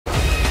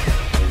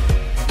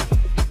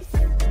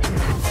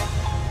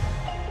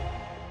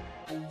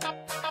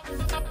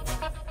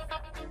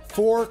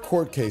4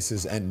 court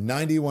cases and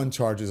 91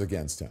 charges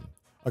against him,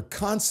 a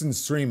constant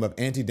stream of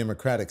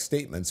anti-democratic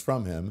statements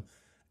from him,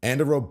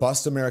 and a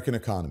robust American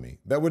economy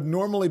that would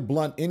normally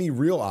blunt any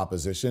real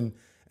opposition,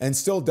 and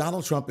still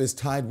Donald Trump is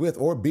tied with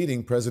or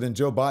beating President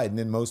Joe Biden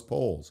in most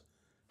polls.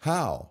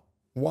 How?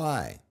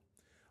 Why?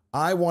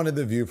 I wanted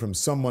the view from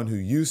someone who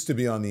used to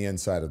be on the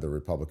inside of the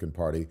Republican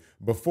Party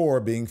before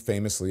being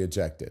famously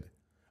ejected.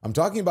 I'm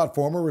talking about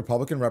former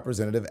Republican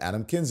Representative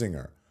Adam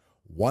Kinzinger,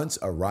 once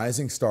a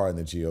rising star in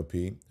the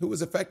GOP, who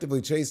was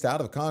effectively chased out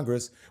of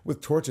Congress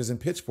with torches and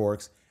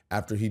pitchforks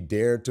after he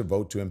dared to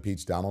vote to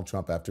impeach Donald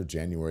Trump after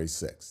January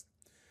 6th.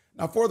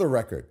 Now, for the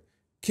record,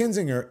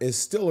 Kinzinger is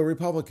still a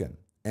Republican,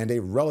 and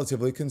a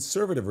relatively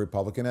conservative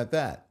Republican at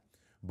that.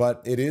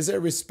 But it is a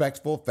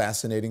respectful,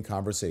 fascinating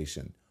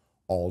conversation.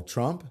 All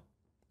Trump,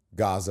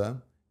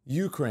 Gaza,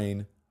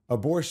 Ukraine,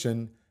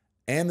 abortion,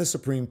 and the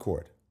Supreme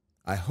Court.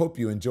 I hope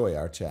you enjoy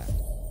our chat.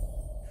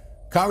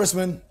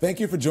 Congressman, thank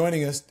you for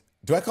joining us.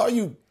 Do I call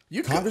you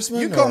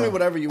Congressman? You call me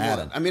whatever you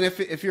Adam? want. I mean,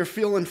 if you're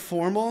feeling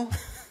formal,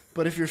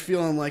 but if you're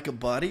feeling like a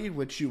buddy,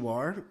 which you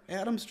are,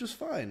 Adam's just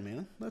fine,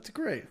 man. That's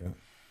great. Yeah.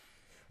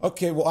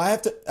 Okay, well,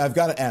 I've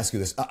got to ask you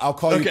this. I'll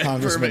call you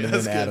Congressman and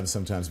then Adam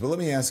sometimes, but let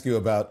me ask you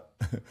about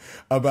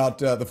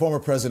the former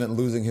president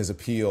losing his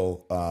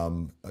appeal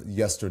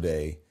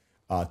yesterday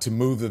to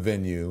move the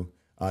venue,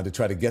 to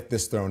try to get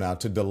this thrown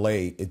out, to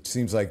delay. It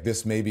seems like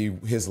this may be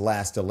his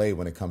last delay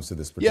when it comes to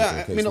this particular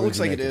case. Yeah, I mean, it looks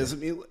like it is. I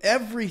mean,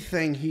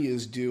 everything he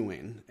is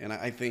doing, and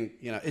I think,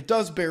 it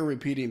does bear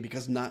repeating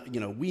because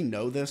we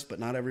know this, but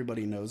not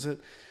everybody knows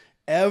it.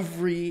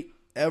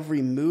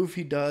 Every move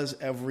he does,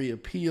 every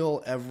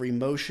appeal, every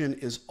motion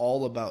is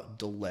all about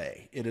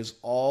delay. It is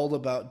all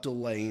about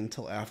delaying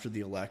till after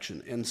the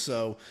election. And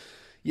so,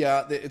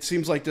 yeah, it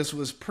seems like this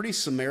was pretty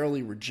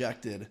summarily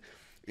rejected.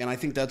 And I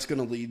think that's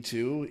going to lead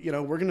to,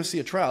 we're going to see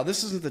a trial.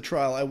 This isn't the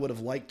trial I would have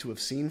liked to have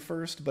seen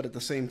first, but at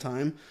the same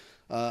time,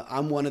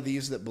 I'm one of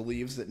these that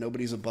believes that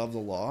nobody's above the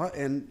law,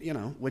 and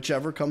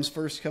whichever comes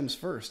first comes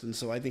first. And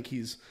so I think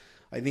he's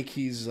certainly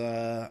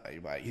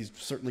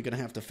going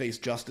to have to face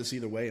justice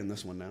either way in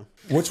this one now.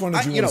 Which one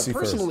did you want to see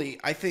personally,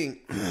 first? I think,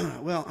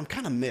 well, I'm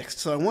kind of mixed.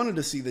 So I wanted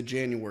to see the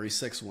January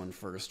 6th one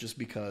first, just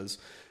because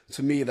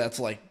to me that's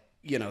like,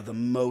 the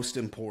most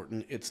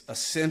important. It's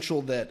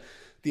essential that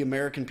the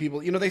American people,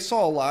 they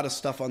saw a lot of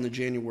stuff on the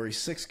January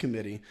 6th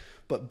committee,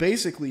 but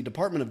basically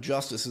Department of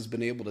Justice has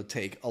been able to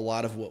take a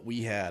lot of what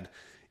we had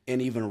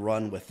and even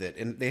run with it.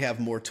 And they have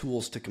more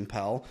tools to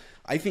compel.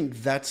 I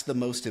think that's the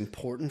most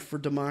important for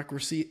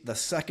democracy. The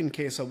second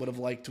case I would have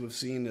liked to have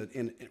seen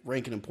in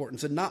rank in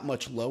importance, and not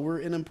much lower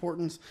in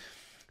importance,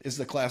 is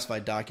the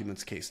classified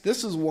documents case.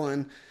 This is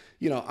one,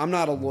 I'm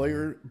not a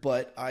lawyer,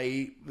 but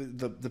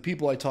the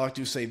people I talk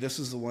to say this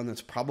is the one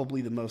that's probably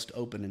the most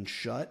open and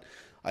shut.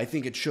 I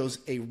think it shows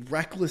a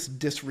reckless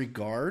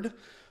disregard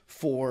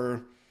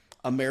for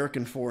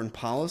American foreign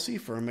policy,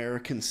 for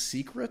American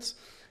secrets.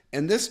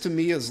 And this to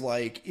me is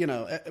like,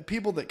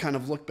 people that kind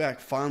of look back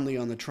fondly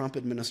on the Trump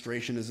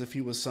administration as if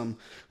he was some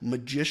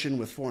magician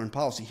with foreign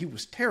policy. He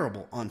was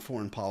terrible on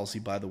foreign policy,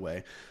 by the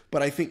way.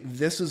 But I think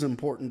this is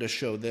important to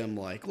show them,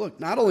 like,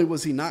 look, not only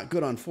was he not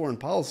good on foreign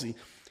policy,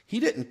 he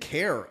didn't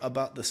care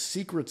about the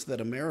secrets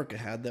that America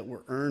had that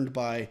were earned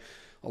by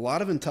a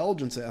lot of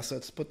intelligence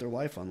assets to put their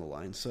life on the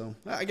line. So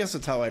I guess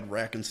that's how I'd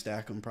rack and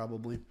stack them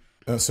probably.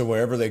 So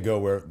wherever they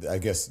go, I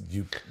guess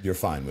you're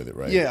fine with it,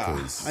 right?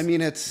 Yeah, I mean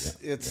it's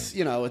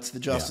the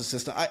justice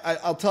system.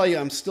 I'll tell you,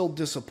 I'm still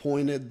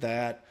disappointed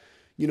that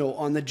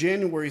on the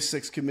January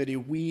 6th committee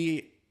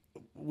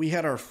we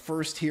had our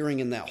first hearing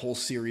in that whole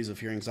series of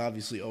hearings,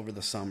 obviously over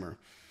the summer,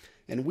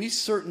 and we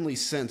certainly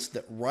sensed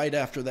that right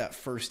after that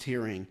first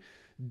hearing,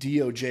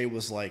 DOJ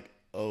was like,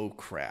 oh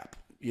crap,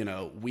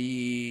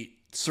 we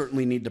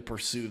certainly need to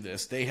pursue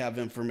this. They have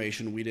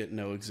information we didn't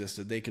know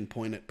existed. They can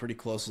point it pretty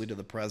closely to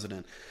the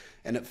president.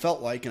 And it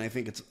felt like, and I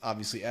think it's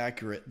obviously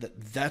accurate,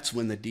 that's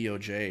when the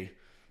DOJ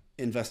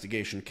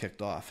investigation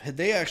kicked off. Had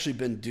they actually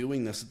been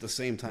doing this at the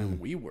same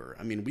time we were,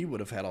 I mean, we would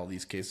have had all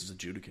these cases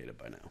adjudicated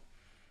by now.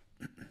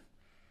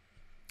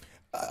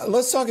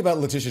 Let's talk about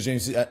Letitia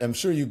James. I'm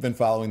sure you've been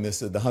following this,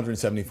 the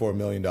 $174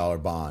 million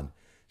bond.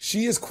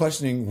 She is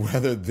questioning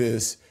whether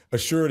this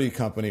assurity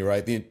company,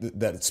 right,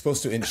 that's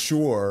supposed to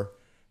ensure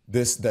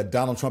that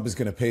Donald Trump is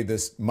going to pay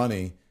this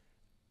money,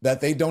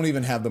 that they don't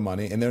even have the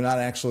money, and they're not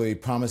actually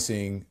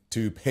promising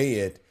to pay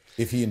it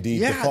if he indeed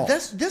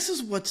defaults. This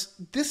is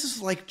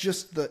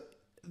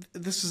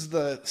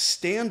the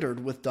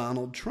standard with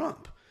Donald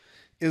Trump,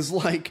 is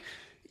like,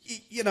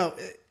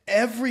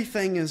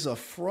 everything is a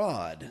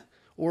fraud,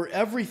 or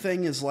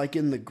everything is like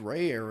in the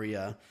gray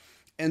area.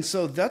 And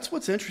so that's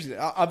what's interesting.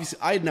 Obviously,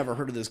 I had never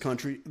heard of this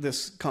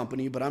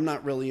company, but I'm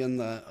not really in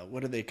the,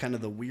 what are they, kind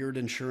of the weird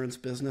insurance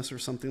business or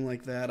something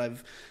like that.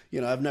 I've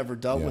never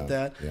dealt with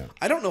that. Yeah.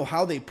 I don't know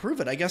how they prove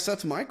it. I guess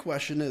that's my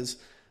question is,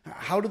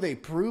 How do they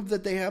prove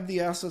that they have the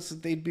assets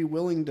that they'd be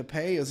willing to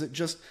pay? Is it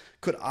just,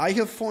 could I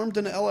have formed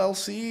an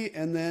LLC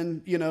and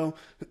then,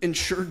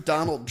 insured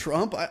Donald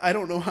Trump? I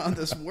don't know how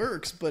this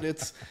works, but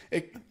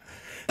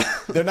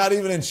they're not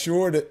even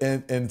insured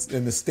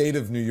in the state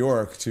of New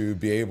York to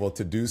be able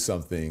to do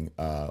something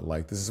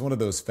like this. Is one of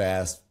those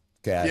fast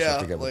cash, I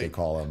forget what they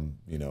call them,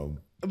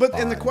 But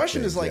and the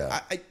question things,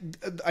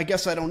 is I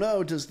guess I don't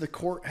know. Does the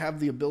court have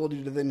the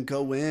ability to then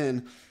go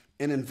in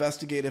and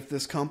investigate if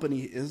this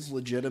company is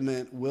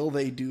legitimate? Will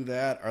they do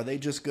that? Are they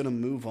just going to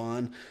move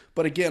on?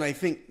 But again, I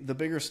think the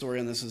bigger story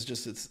on this is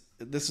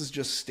this is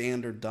just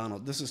standard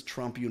Donald. This is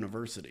Trump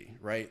University,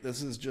 right?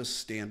 This is just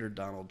standard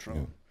Donald Trump.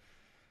 Yeah.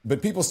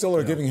 But people still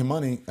are giving him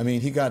money. I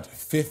mean, he got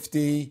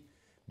 $50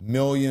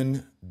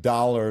 million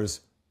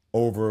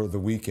over the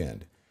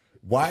weekend.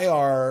 Why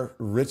are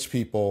rich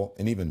people,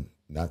 and even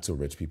not so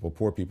rich people,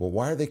 poor people,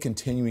 why are they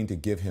continuing to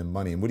give him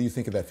money? And what do you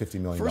think of that $50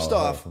 million? First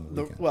off,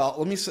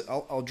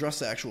 I'll address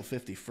the actual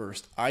 50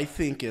 first. I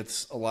think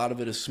a lot of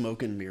it is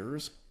smoke and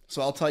mirrors.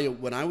 So I'll tell you,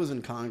 when I was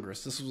in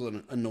Congress, this was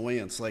an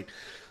annoyance. Like,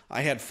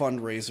 I had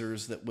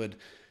fundraisers that would,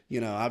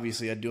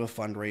 obviously I'd do a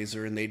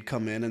fundraiser and they'd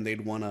come in and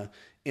they'd want to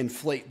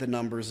inflate the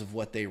numbers of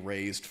what they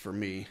raised for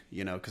me,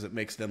 because it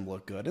makes them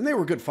look good. And they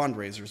were good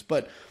fundraisers,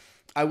 but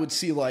I would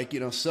see like,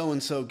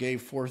 so-and-so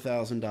gave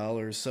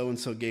 $4,000,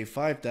 so-and-so gave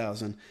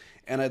 $5,000.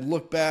 And I'd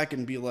look back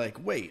and be like,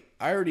 wait,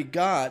 I already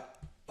got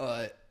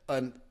a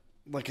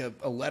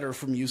letter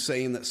from you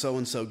saying that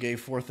so-and-so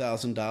gave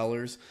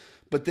 $4,000,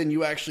 but then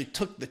you actually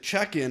took the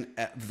check in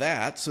at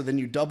that, so then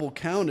you double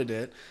counted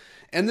it.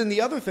 And then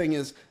the other thing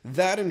is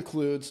that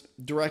includes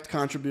direct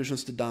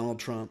contributions to Donald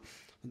Trump,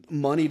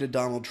 money to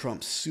Donald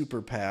Trump's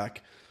super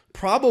PAC.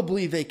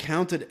 Probably they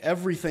counted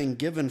everything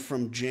given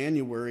from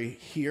January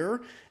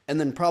here, and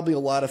then probably a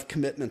lot of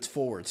commitments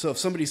forward. So if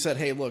somebody said,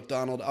 hey, look,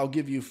 Donald, I'll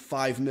give you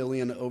 $5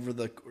 million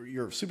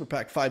your super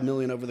PAC $5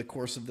 million over the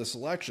course of this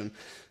election,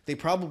 they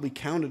probably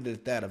counted it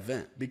at that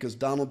event because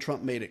Donald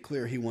Trump made it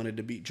clear he wanted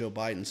to beat Joe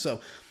Biden.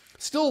 So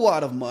still a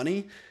lot of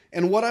money.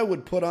 And what I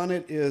would put on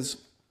it is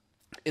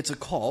it's a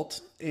cult.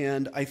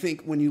 And I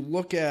think when you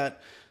look at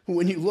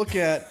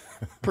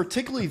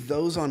particularly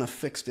those on a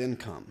fixed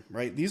income,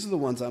 right? These are the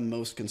ones I'm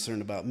most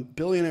concerned about.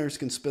 Billionaires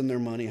can spend their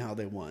money how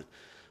they want.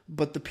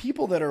 But the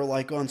people that are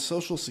like on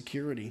Social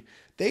Security,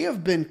 they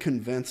have been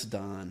convinced,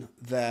 Don,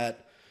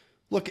 that,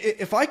 look,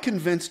 if I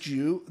convinced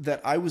you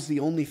that I was the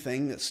only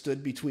thing that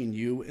stood between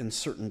you and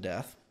certain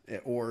death,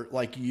 or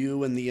like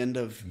you and the end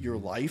of your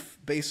life,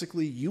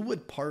 basically, you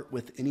would part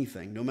with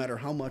anything, no matter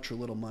how much or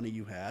little money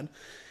you had.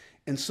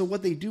 And so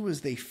what they do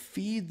is they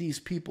feed these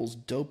people's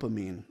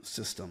dopamine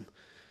system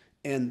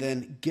and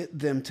then get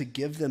them to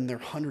give them their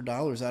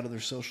 $100 out of their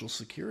Social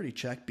Security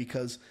check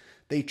because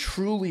they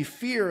truly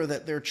fear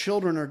that their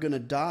children are going to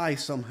die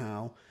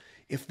somehow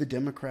if the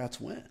Democrats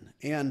win.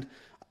 And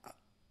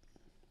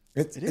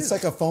it's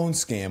like a phone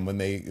scam when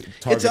they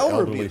target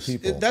elderly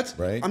people.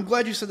 Right? I'm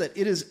glad you said that.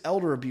 It is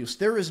elder abuse.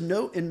 There is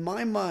in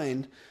my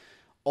mind,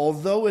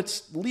 although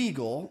it's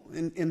legal,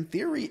 in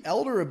theory,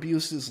 elder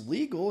abuse is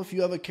legal. If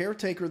you have a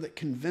caretaker that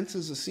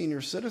convinces a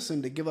senior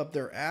citizen to give up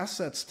their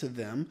assets to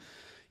them,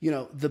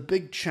 the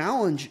big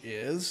challenge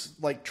is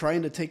like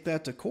trying to take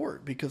that to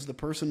court because the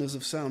person is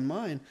of sound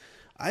mind.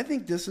 I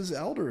think this is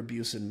elder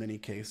abuse in many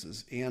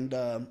cases. And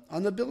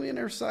on the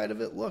billionaire side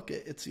of it, look,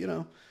 it's,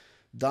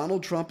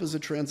 Donald Trump is a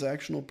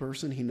transactional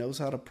person. He knows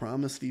how to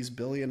promise these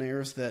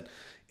billionaires that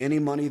any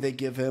money they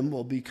give him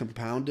will be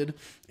compounded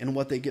in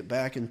what they get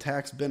back in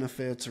tax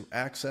benefits or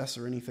access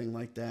or anything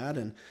like that.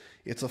 And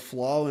it's a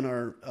flaw in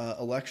our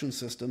election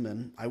system.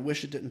 And I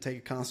wish it didn't take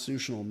a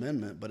constitutional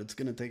amendment, but it's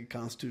going to take a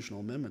constitutional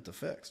amendment to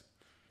fix.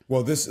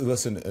 Well, this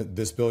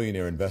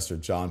billionaire investor,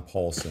 John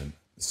Paulson,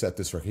 set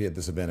this record. He had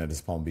this event at his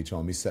Palm Beach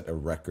home. He set a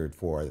record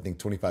for, I think,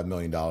 $25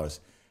 million.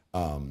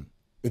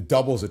 It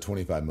doubles the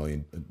 $25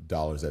 million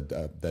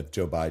that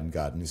Joe Biden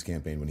got in his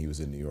campaign when he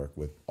was in New York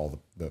with all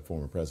the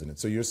former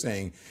presidents. So you're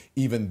saying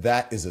even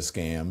that is a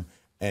scam,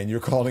 and you're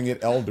calling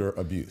it elder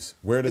abuse.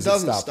 Where does it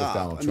stop with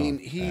Donald Trump? I mean,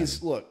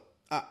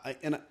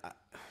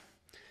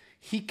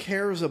 he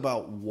cares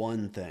about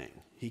one thing.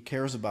 He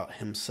cares about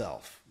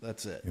himself.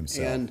 That's it.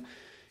 And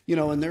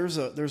and there's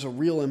a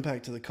real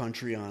impact to the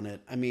country on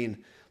it. I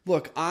mean,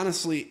 look,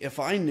 honestly, if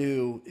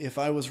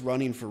I was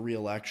running for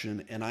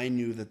re-election and I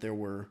knew that there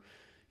were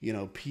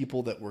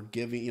people that were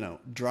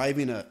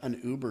driving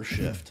an Uber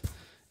shift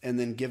and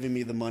then giving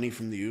me the money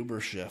from the Uber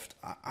shift,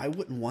 I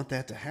wouldn't want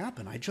that to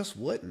happen. I just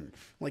wouldn't.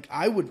 Like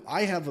I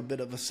have a bit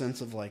of a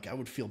sense of like, I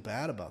would feel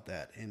bad about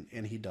that.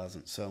 And he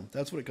doesn't. So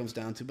that's what it comes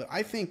down to. But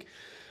I think,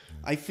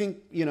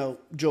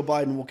 Joe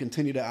Biden will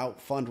continue to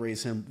out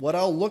fundraise him. What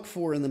I'll look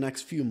for in the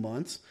next few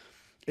months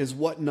is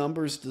what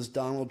numbers does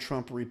Donald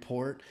Trump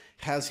report?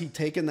 Has he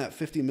taken that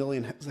 $50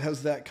 million?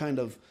 Has that kind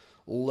of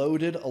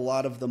loaded a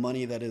lot of the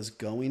money that is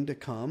going to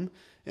come?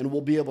 And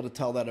we'll be able to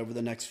tell that over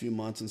the next few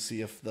months and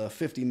see if the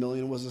 $50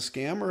 million was a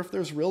scam or if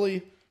there's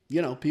really,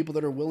 people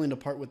that are willing to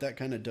part with that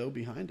kind of dough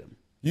behind him.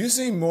 You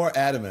seem more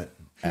adamant.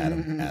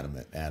 Adam.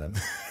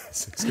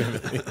 It's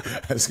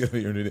gonna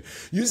be your new name.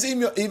 You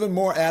seem even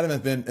more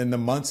adamant than in the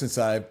months since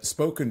I've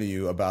spoken to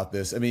you about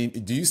this. I mean,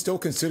 do you still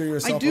consider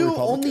yourself a Republican?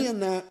 Only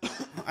in that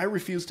I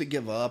refuse to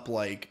give up.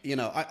 Like,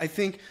 I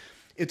think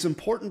it's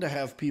important to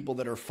have people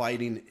that are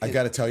fighting. I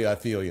got to tell you, I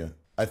feel you.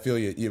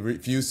 You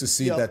refuse to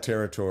cede that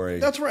territory.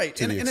 That's right.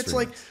 And it's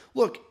like,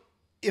 look,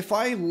 if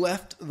I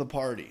left the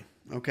party,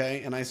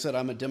 okay, and I said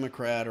I'm a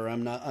Democrat or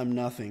I'm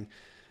nothing,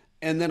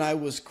 and then I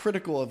was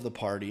critical of the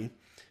party,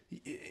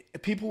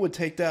 people would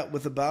take that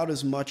with about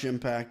as much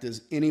impact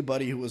as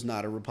anybody who was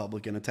not a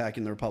Republican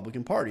attacking the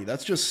Republican Party.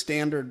 That's just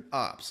standard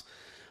ops.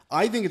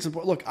 I think it's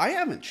important. Look, I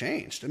haven't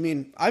changed. I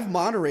mean, I've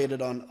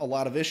moderated on a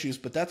lot of issues,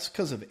 but that's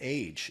because of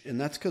age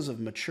and that's because of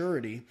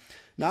maturity,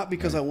 not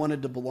because I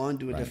wanted to belong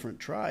to a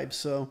different tribe.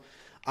 So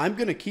I'm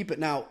going to keep it.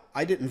 Now,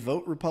 I didn't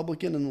vote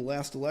Republican in the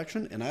last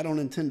election, and I don't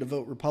intend to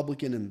vote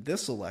Republican in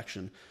this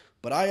election,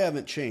 but I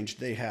haven't changed.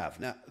 They have.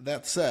 Now,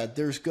 that said,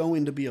 there's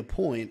going to be a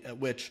point at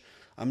which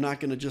I'm not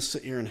going to just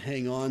sit here and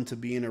hang on to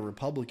being a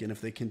Republican if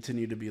they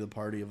continue to be the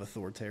party of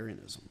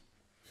authoritarianism.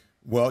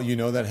 Well,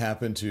 that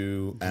happened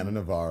to Ana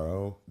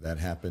Navarro. That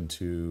happened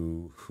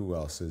to who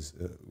else is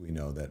we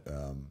know that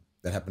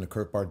that happened to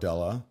Kurt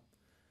Bardella.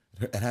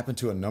 It happened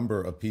to a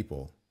number of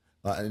people.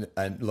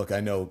 And look, I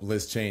know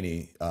Liz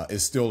Cheney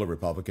is still a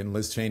Republican.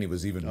 Liz Cheney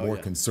was even more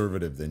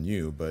conservative than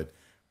you, but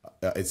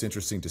it's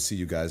interesting to see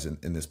you guys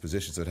in this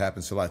position. So it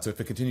happens a lot. So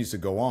if it continues to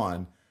go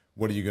on,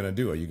 what are you going to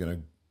do? Are you going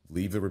to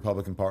leave the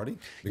Republican Party,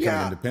 become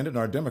an independent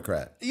or a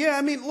Democrat? Yeah,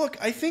 I mean, look,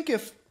 I think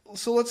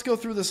so let's go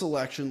through this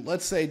election.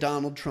 Let's say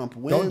Donald Trump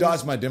wins. Don't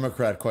dodge my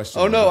Democrat question.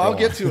 Oh, no, I'll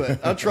get to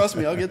it. Trust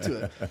me, I'll get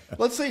to it.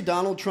 Let's say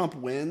Donald Trump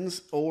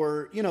wins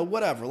or,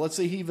 whatever. Let's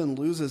say he even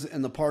loses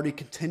and the party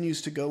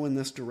continues to go in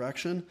this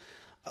direction.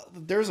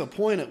 There's a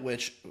point at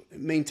which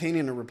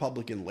maintaining a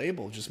Republican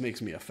label just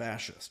makes me a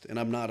fascist, and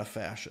I'm not a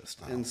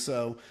fascist. Oh. And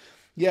so,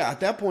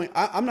 at that point,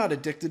 I'm not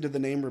addicted to the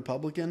name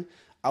Republican.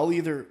 I'll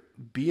either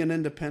be an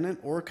independent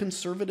or a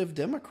conservative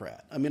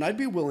Democrat. I mean, I'd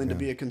be willing to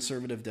be a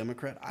conservative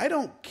Democrat. I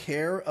don't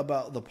care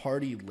about the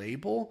party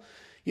label.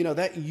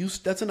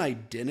 That's an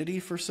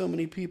identity for so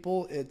many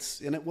people.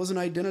 And it was an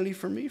identity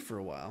for me for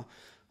a while.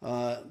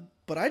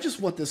 But I just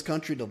want this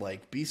country to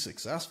be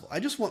successful. I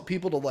just want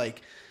people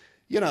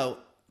to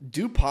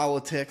do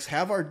politics,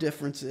 have our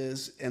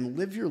differences, and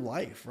live your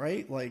life,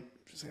 right?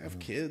 Just have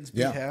kids,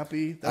 be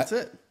happy. That's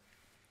it.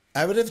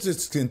 I would have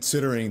just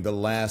considering the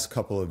last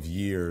couple of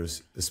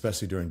years,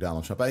 especially during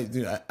Donald Trump.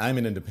 I'm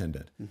an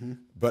independent,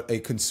 but a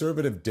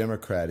conservative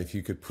Democrat, if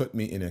you could put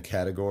me in a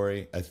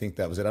category, I think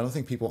that was it. I don't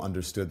think people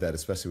understood that,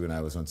 especially when I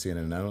was on CNN,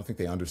 and I don't think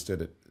they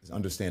understand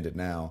it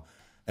now.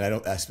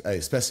 And I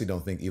especially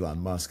don't think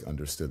Elon Musk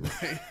understood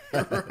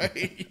that.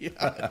 Right.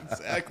 Yeah,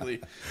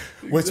 exactly.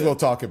 Which we'll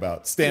talk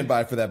about. Stand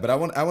by for that. But I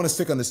want to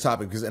stick on this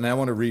topic and I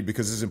want to read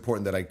because it's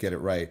important that I get it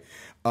right.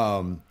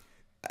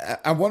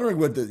 I'm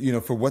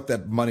wondering for what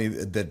that money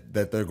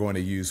that they're going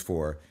to use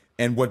for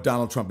and what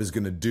Donald Trump is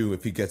going to do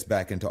if he gets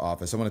back into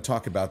office. I want to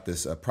talk about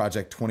this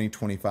Project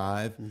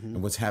 2025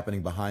 and what's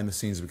happening behind the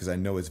scenes because I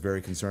know it's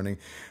very concerning.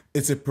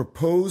 It's a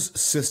proposed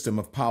system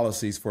of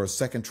policies for a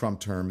second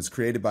Trump term. It's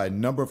created by a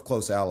number of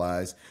close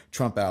allies,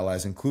 Trump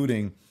allies,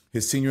 including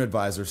his senior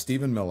advisor,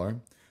 Stephen Miller,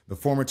 the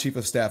former chief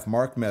of staff,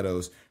 Mark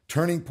Meadows,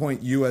 Turning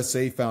Point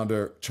USA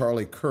founder,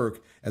 Charlie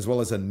Kirk, as well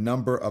as a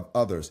number of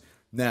others.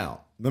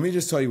 Now, let me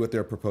just tell you what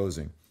they're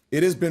proposing.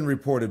 It has been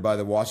reported by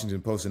the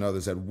Washington Post and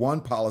others that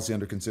one policy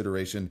under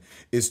consideration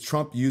is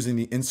Trump using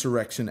the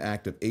Insurrection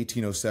Act of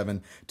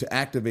 1807 to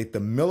activate the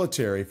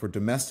military for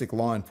domestic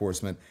law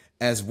enforcement,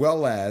 as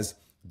well as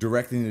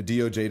directing the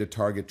DOJ to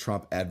target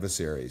Trump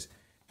adversaries,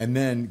 and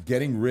then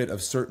getting rid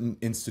of certain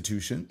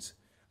institutions,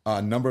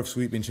 a number of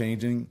sweeping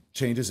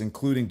changes,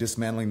 including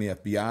dismantling the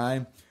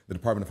FBI, the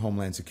Department of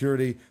Homeland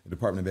Security, the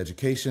Department of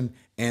Education,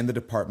 and the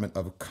Department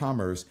of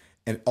Commerce.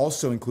 And it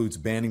also includes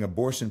banning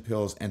abortion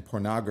pills and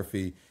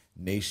pornography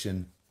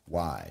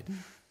nationwide.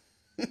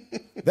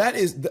 That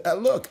is,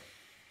 look,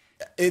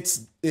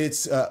 it's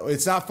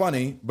not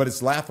funny, but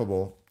it's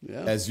laughable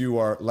as you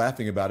are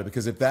laughing about it,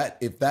 because if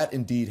that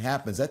indeed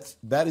happens,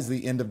 that is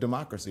the end of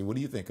democracy. What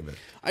do you think of it?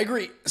 I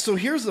agree. So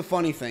here's the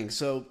funny thing.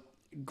 So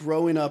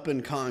growing up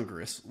in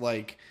Congress,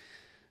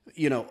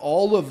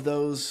 all of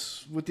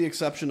those, with the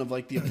exception of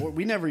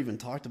we never even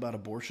talked about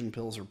abortion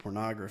pills or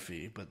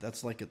pornography, but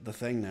that's the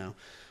thing now.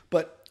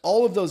 But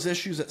all of those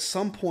issues at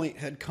some point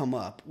had come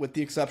up, with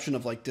the exception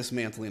of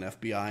dismantling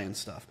FBI and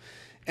stuff.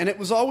 And it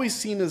was always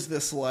seen as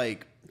this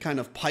kind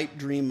of pipe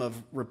dream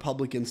of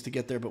Republicans to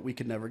get there, but we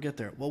could never get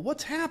there. Well,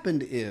 what's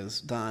happened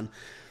is, Don,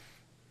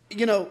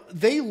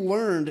 they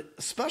learned,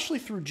 especially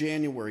through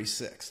January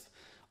 6th,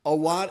 a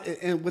lot,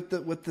 and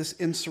with this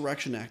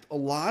Insurrection Act, a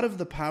lot of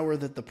the power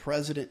that the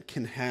president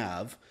can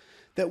have,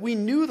 that we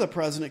knew the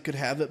president could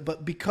have it,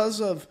 but because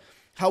of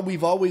how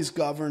we've always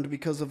governed,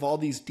 because of all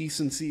these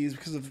decencies,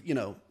 because of,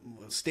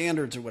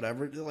 standards or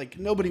whatever,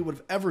 nobody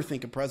would ever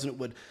think a president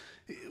would.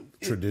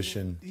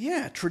 Tradition.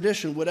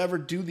 Tradition would ever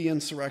do the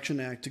Insurrection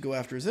Act to go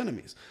after his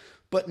enemies.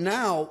 But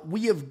now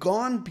we have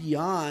gone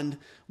beyond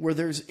where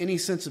there's any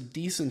sense of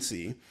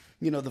decency.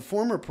 The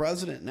former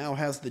president now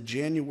has the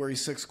January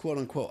 6th quote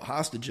unquote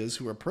hostages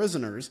who are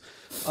prisoners,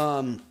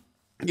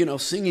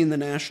 singing the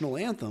national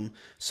anthem.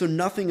 So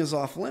nothing is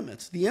off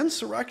limits. The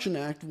Insurrection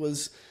Act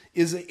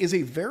is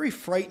a very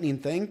frightening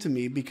thing to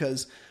me,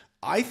 because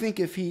I think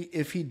if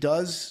he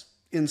does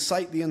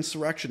incite the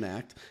Insurrection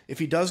Act, if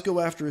he does go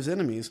after his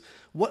enemies,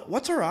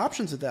 what's our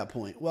options at that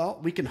point? Well,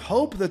 we can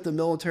hope that the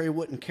military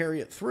wouldn't carry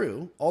it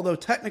through, although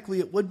technically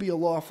it would be a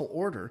lawful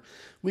order.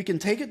 We can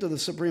take it to the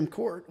Supreme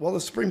Court. Well,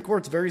 the Supreme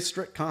Court's very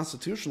strict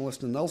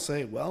constitutionalist, and they'll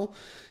say, well,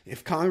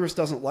 if Congress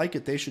doesn't like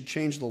it, they should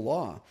change the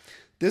law.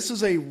 This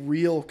is a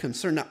real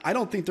concern. Now, I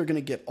don't think they're going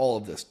to get all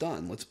of this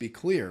done. Let's be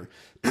clear.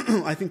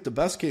 I think the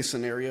best case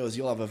scenario is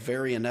you'll have a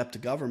very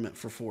inept government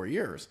for 4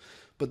 years.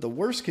 But the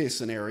worst case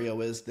scenario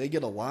is they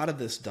get a lot of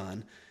this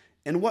done.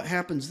 And what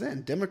happens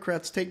then?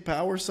 Democrats take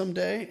power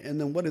someday, and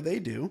then what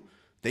do?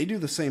 They do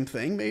the same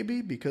thing,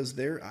 maybe, because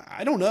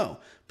I don't know.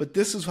 But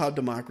this is how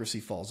democracy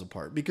falls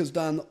apart. Because,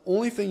 Don, the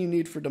only thing you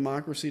need for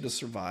democracy to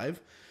survive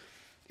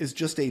is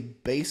just a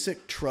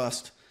basic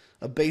trust,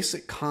 a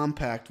basic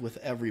compact with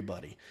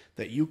everybody,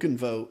 that you can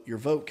vote, your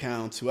vote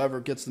counts, whoever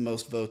gets the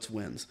most votes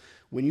wins.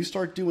 When you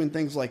start doing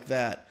things like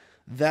that,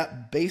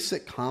 that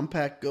basic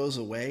compact goes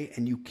away,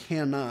 and you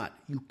cannot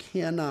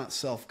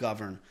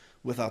self-govern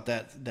without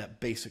that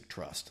basic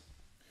trust.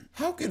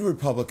 How can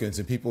Republicans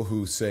and people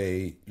who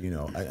say,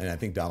 and I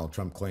think Donald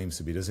Trump claims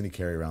to be, doesn't he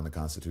carry around the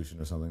Constitution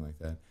or something like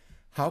that?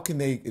 How can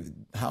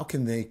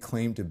they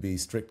claim to be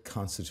strict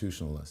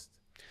constitutionalists?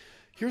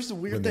 Here's the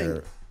weird when thing.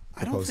 They're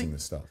opposing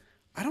this stuff.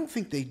 I don't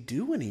think they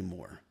do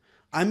anymore.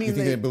 I mean, you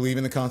think they believe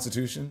in the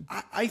Constitution?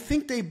 I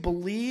think they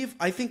believe.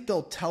 I think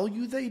they'll tell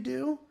you they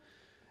do.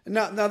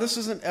 Now, this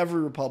isn't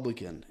every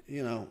Republican.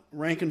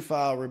 Rank and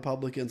file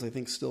Republicans, I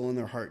think, still in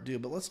their heart do.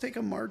 But let's take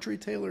a Marjorie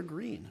Taylor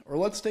Greene, or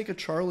let's take a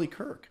Charlie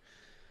Kirk.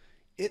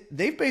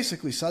 They've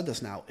basically said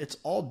this now. It's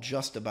all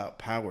just about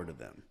power to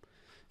them.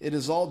 It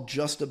is all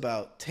just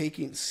about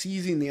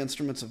seizing the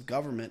instruments of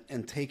government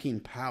and taking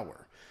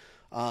power.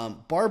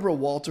 Barbara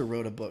Walter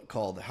wrote a book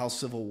called How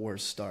Civil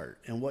Wars Start.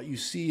 And what you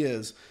see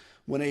is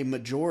when a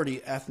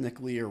majority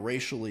ethnically or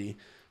racially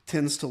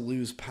tends to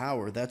lose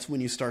power, that's when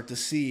you start to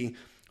see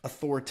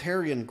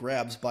authoritarian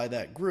grabs by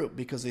that group,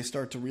 because they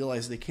start to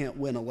realize they can't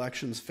win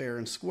elections fair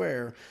and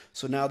square.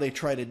 So now they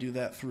try to do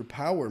that through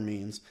power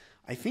means.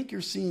 I think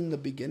you're seeing the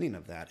beginning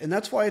of that. And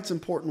that's why it's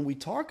important we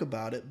talk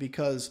about it,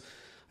 because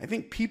I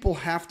think people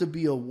have to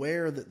be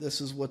aware that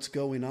this is what's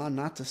going on,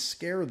 not to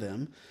scare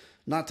them,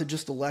 not to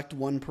just elect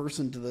one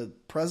person to the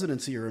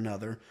presidency or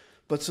another,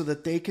 but so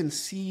that they can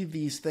see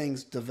these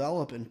things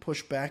develop and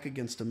push back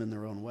against them in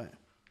their own way.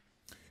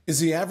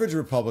 Is the average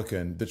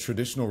Republican, the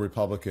traditional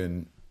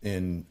Republican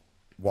in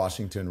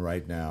Washington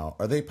right now,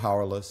 are they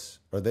powerless?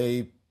 Do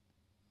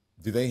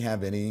they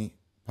have any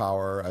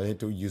power? I hate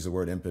to use the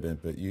word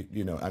impotent, but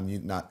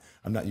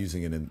I'm not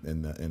using it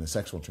in a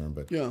sexual term,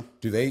 but yeah.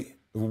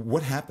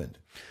 What happened?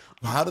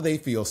 How do they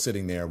feel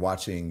sitting there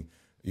watching,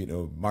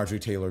 Marjorie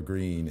Taylor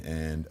Greene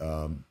and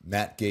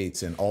Matt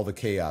Gaetz and all the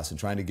chaos and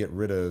trying to get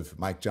rid of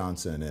Mike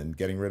Johnson and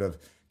getting rid of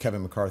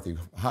Kevin McCarthy?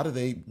 What are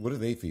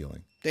they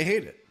feeling? They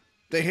hate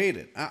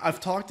it. I've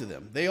talked to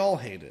them. They all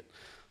hate it.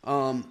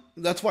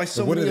 That's why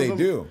so what many do they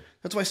do?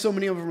 That's why so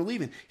many of them are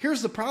leaving.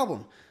 Here's the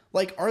problem.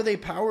 Are they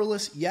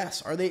powerless?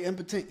 Yes. Are they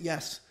impotent?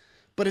 Yes.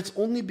 But it's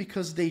only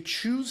because they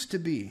choose to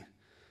be.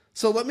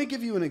 So let me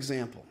give you an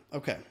example.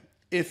 Okay.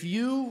 If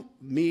you,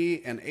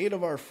 me, and 8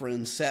 of our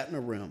friends sat in a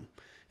room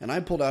and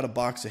I pulled out a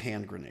box of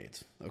hand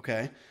grenades,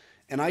 okay,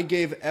 and I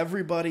gave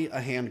everybody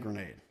a hand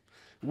grenade,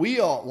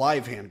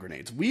 live hand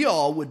grenades, we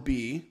all would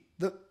be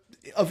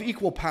of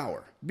equal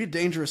power. It'd be a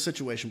dangerous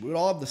situation, but we'd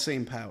all have the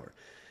same power.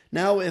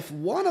 Now, if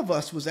one of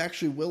us was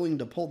actually willing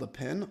to pull the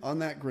pin on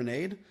that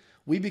grenade,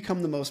 we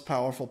become the most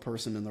powerful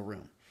person in the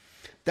room.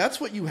 That's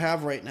what you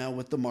have right now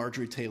with the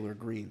Marjorie Taylor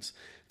Greenes.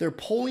 They're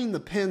pulling the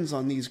pins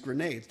on these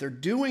grenades. They're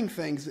doing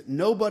things that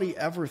nobody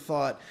ever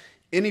thought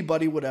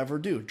anybody would ever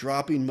do.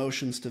 Dropping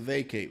motions to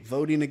vacate,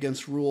 voting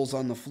against rules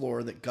on the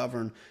floor that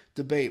govern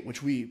debate,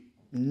 which we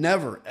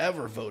never,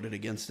 ever voted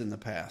against in the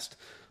past.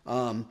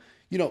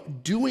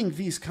 Doing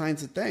these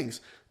kinds of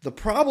things. The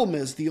problem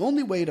is the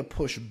only way to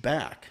push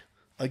back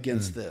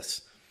against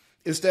this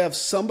is to have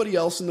somebody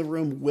else in the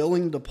room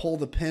willing to pull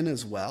the pin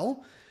as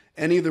well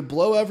and either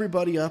blow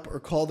everybody up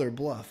or call their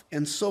bluff.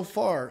 And so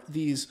far,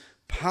 these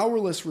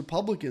powerless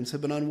Republicans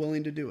have been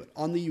unwilling to do it.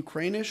 On the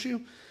Ukraine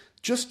issue,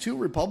 just 2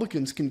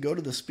 Republicans can go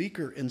to the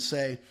speaker and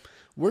say,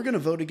 we're going to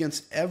vote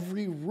against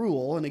every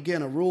rule. And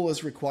again, a rule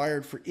is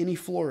required for any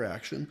floor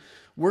action.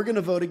 We're going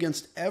to vote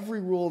against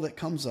every rule that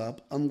comes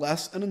up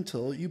unless and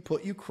until you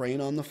put Ukraine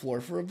on the floor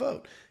for a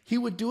vote. He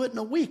would do it in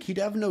a week. He'd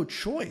have no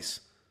choice.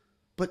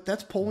 But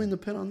that's pulling the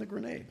pin on the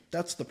grenade.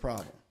 That's the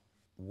problem.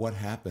 What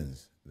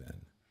happens then?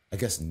 I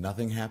guess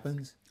nothing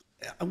happens?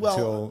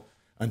 Well,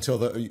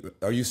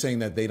 are you saying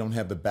that they don't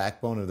have the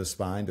backbone or the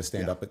spine to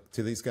stand up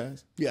to these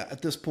guys? Yeah,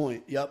 at this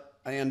point, yep.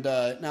 And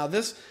now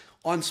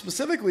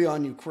Specifically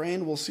on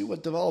Ukraine, we'll see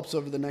what develops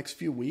over the next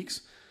few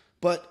weeks.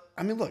 But,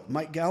 I mean, look,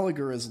 Mike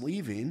Gallagher is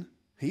leaving.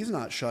 He's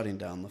not shutting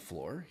down the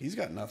floor. He's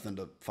got nothing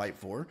to fight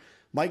for.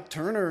 Mike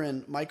Turner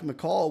and Mike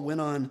McCall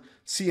went on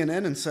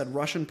CNN and said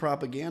Russian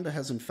propaganda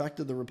has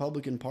infected the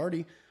Republican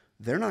Party.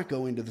 They're not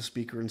going to the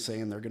speaker and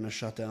saying they're going to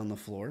shut down the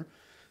floor.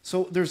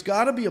 So there's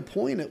got to be a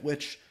point at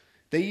which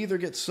they either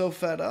get so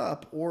fed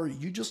up or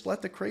you just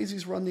let the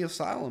crazies run the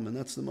asylum, and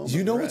that's the moment.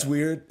 You know what's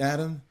weird,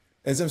 Adam?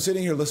 As I'm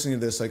sitting here listening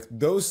to this, like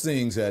those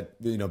things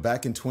that,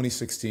 back in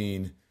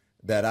 2016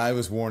 that I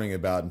was warning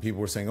about and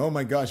people were saying, oh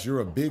my gosh, you're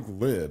a big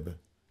lib,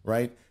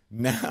 right?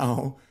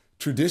 Now,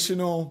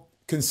 traditional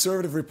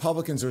conservative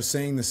Republicans are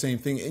saying the same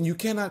thing, and you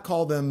cannot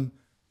call them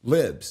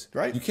libs.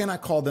 Right. You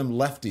cannot call them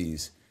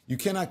lefties. You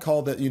cannot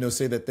call that,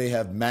 say that they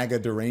have MAGA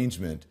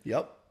derangement.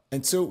 Yep.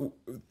 And so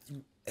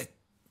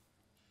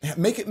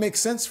make it make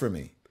sense for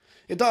me.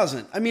 It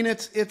doesn't. I mean,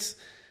 it's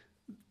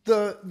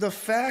the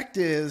fact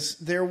is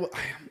there,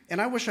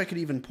 and I wish I could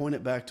even point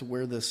it back to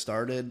where this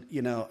started.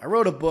 I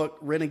wrote a book,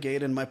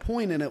 Renegade, and my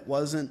point in it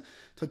wasn't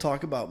to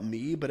talk about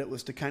me, but it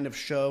was to kind of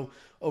show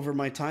over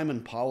my time in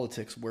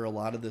politics where a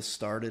lot of this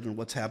started and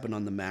what's happened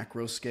on the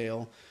macro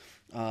scale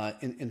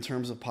in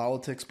terms of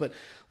politics. But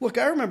look,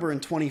 I remember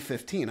in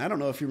 2015, I don't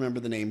know if you remember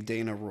the name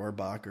Dana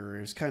Rohrabacher.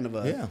 It was kind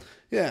of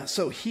yeah.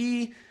 So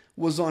he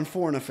was on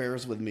Foreign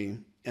Affairs with me,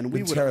 and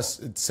we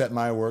would set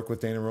my work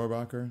with Dana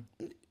Rohrabacher.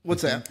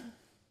 What's that?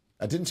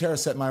 Didn't Tara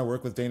set my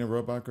work with Dana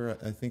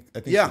Rohrabacher? I think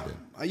yeah. she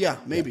did. Yeah,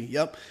 maybe. Yeah.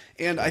 Yep.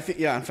 And I think,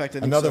 in fact,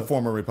 I think another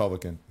former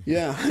Republican.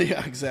 Yeah,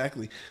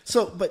 exactly.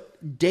 So, but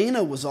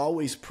Dana was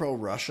always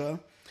pro-Russia,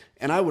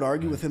 and I would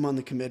argue with him on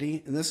the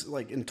committee. And this,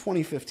 like in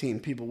 2015,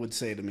 people would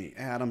say to me,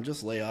 Adam,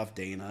 just lay off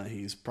Dana.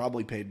 He's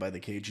probably paid by the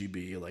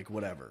KGB, like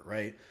whatever,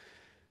 right?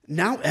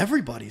 Now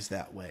everybody's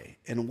that way.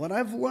 And what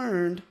I've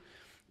learned,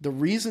 the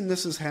reason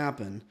this has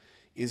happened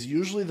is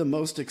usually the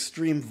most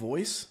extreme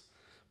voice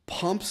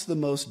pumps the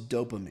most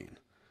dopamine.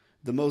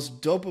 The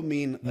most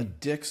dopamine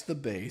addicts the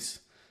base,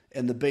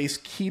 and the base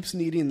keeps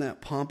needing that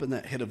pump and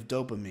that hit of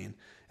dopamine.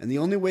 And the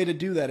only way to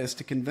do that is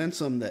to convince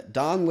them that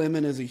Don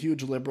Lemon is a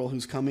huge liberal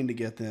who's coming to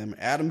get them.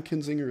 Adam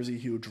Kinzinger is a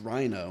huge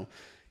rhino.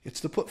 It's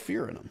to put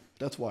fear in them.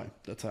 That's why.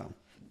 That's how.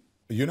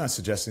 You're not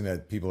suggesting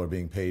that people are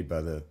being paid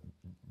by the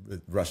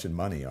Russian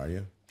money, are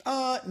you?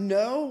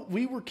 No,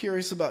 we were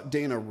curious about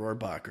Dana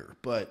Rohrabacher,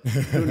 but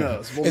who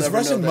knows? We'll Is never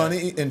Russian know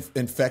that. money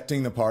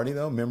infecting the party,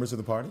 though? Members of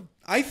the party?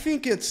 I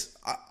think it's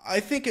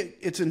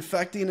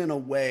infecting in a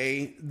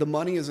way. The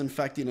money is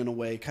infecting in a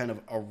way kind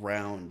of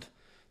around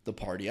the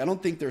party. I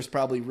don't think there's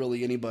probably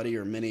really anybody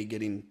or many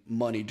getting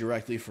money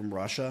directly from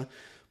Russia,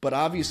 but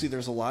obviously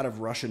there's a lot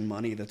of Russian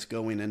money that's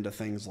going into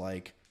things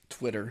like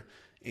Twitter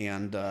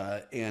and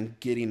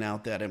getting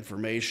out that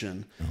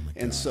information.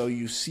 And so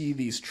you see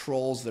these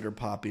trolls that are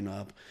popping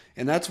up.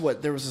 And that's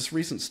what, there was this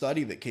recent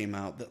study that came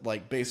out that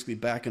like basically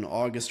back in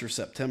August or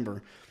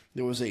September,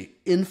 there was a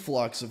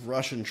influx of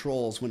Russian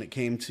trolls when it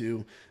came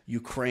to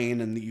Ukraine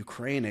and the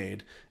Ukraine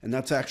aid. And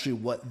that's actually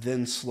what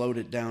then slowed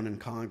it down in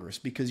Congress,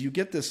 because you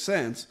get this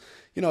sense,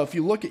 if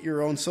you look at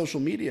your own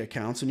social media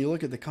accounts and you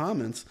look at the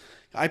comments,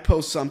 I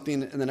post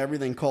something and then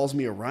everything calls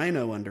me a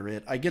rhino under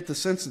it. I get the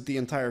sense that the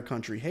entire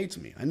country hates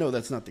me. I know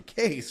that's not the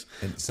case.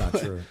 And it's not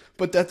true.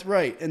 But that's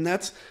right. And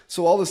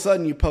so all of a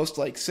sudden you post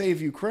like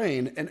save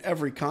Ukraine and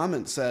every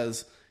comment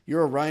says,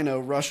 you're a rhino,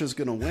 Russia's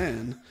going to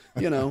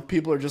win.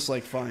 People are just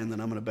like, fine, then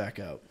I'm going to back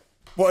out.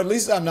 Well, at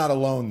least I'm not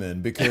alone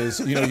then, because,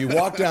 you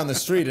walk down the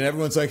street and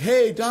everyone's like,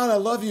 hey, Don, I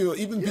love you.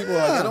 Even people are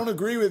like, I don't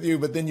agree with you.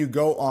 But then you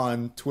go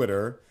on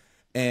Twitter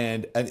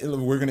and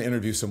we're going to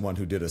interview someone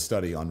who did a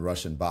study on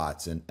Russian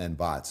bots and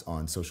bots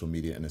on social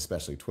media and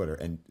especially Twitter.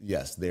 And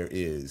yes, there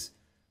is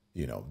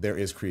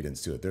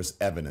credence to it. There's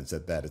evidence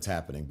that it's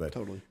happening. But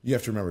totally. You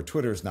have to remember,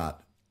 Twitter is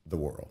not the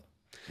world,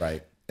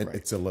 right? Right.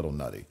 It's a little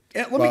nutty.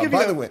 And let me give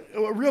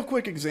you a real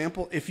quick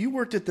example. If you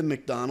worked at the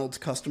McDonald's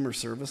customer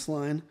service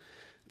line,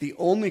 the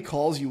only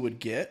calls you would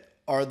get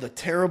are the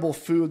terrible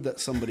food that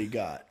somebody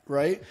got,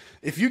 right?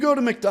 If you go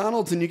to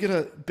McDonald's and you get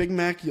a Big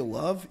Mac you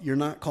love, you're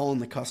not calling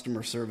the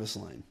customer service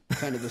line.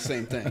 Kind of the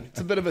same thing.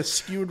 It's a bit of a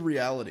skewed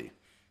reality.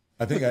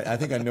 I think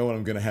I know what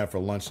I'm going to have for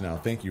lunch now.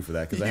 Thank you for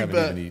that, because I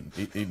haven't even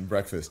eaten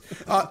breakfast.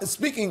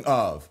 Speaking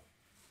of,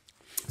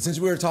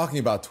 since we were talking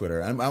about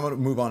Twitter, I'm going to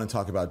move on and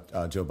talk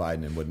about Joe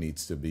Biden and what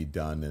needs to be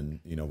done and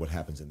what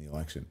happens in the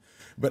election.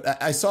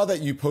 But I saw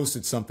that you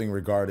posted something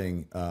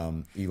regarding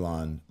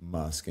Elon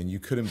Musk, and you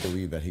couldn't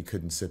believe that he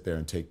couldn't sit there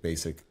and take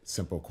basic,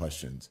 simple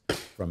questions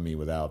from me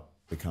without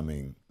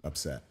becoming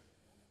upset.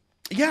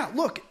 Yeah,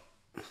 look,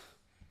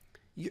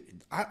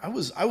 I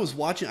was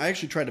watching. I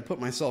actually tried to put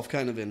myself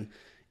kind of in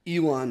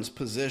Elon's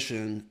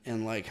position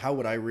and like, how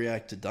would I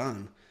react to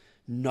Don?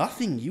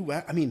 Nothing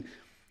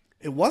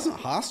it wasn't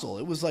hostile.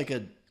 It was like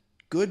a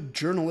good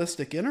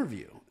journalistic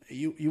interview.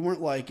 You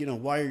weren't like,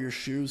 why are your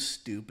shoes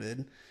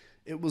stupid?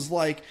 It was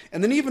like,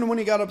 and then even when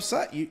he got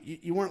upset,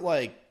 you weren't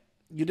like,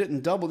 you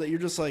didn't double that. You're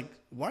just like,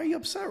 why are you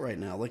upset right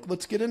now? Like,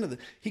 let's get into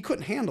He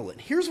couldn't handle it.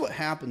 Here's what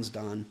happens,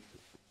 Don.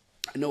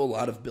 I know a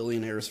lot of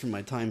billionaires from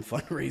my time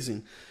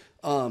fundraising.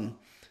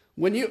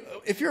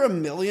 If you're a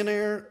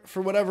millionaire,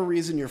 for whatever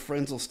reason, your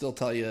friends will still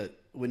tell you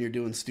when you're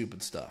doing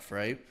stupid stuff,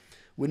 right?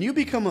 When you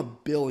become a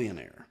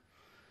billionaire,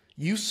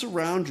 you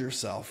surround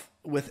yourself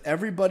with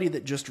everybody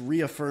that just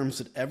reaffirms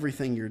that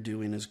everything you're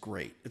doing is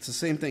great. It's the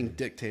same thing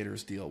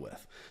dictators deal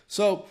with.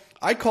 So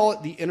I call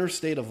it the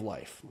interstate of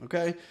life,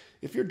 okay?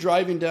 If you're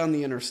driving down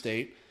the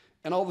interstate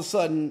and all of a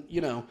sudden,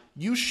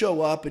 you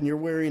show up and you're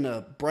wearing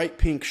a bright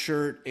pink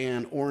shirt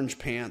and orange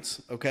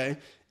pants, okay?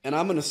 And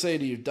I'm going to say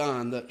to you,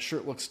 Don, that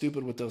shirt looks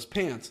stupid with those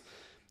pants.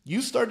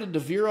 You started to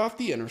veer off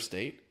the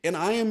interstate, and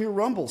I am your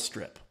rumble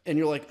strip. And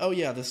you're like, oh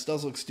yeah, this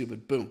does look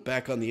stupid. Boom,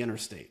 back on the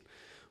interstate.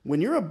 When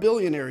you're a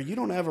billionaire, you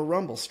don't have a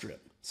rumble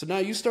strip. So now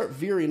you start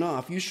veering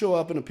off. You show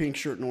up in a pink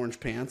shirt and orange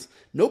pants.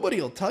 Nobody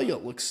will tell you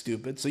it looks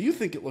stupid, so you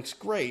think it looks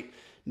great.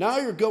 Now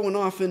you're going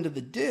off into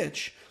the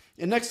ditch,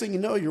 and next thing you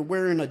know, you're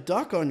wearing a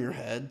duck on your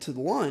head to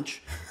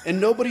lunch,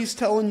 and nobody's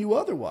telling you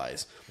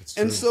otherwise.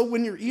 And so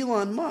when you're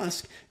Elon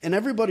Musk, and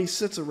everybody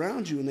sits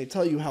around you, and they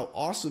tell you how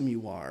awesome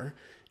you are,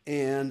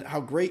 and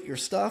how great your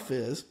stuff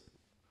is,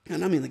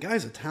 and I mean, the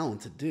guy's a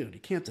talented dude. You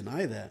can't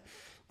deny that.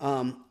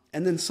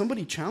 And then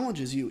somebody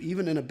challenges you,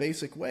 even in a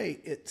basic way,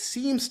 it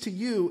seems to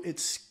you,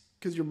 it's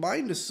because your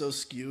mind is so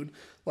skewed,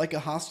 like a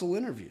hostile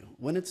interview,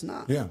 when it's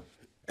not. Yeah,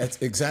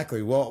 that's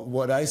exactly. Well,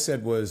 what I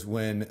said was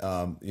when,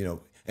 I'm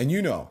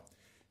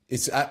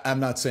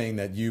not saying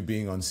that you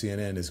being on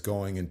CNN is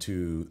going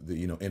into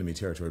the, enemy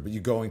territory, but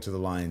you're going to the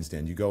lion's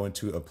den. You go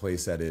into a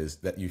place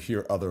that you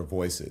hear other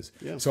voices.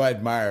 Yeah. So I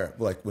admire,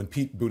 like when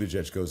Pete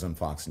Buttigieg goes on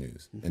Fox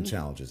News and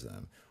challenges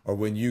them, or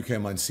when you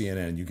come on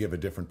CNN, you give a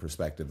different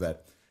perspective.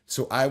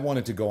 So I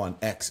wanted to go on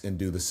X and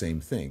do the same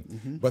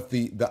thing. But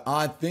the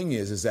odd thing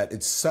is that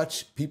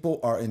people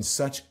are in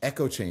such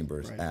echo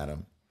chambers, right,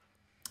 Adam,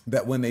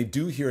 that when they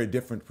do hear a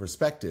different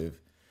perspective,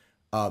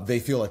 they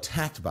feel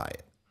attacked by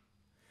it.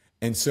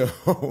 And so,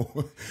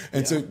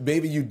 so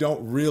maybe you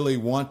don't really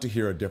want to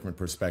hear a different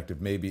perspective.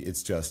 Maybe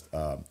it's just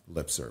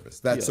lip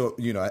service. So,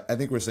 I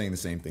think we're saying the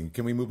same thing.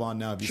 Can we move on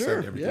now? Have you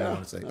said everything I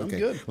want to say? Okay,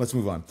 good. Let's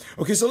move on.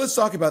 Okay, so let's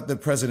talk about the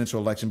presidential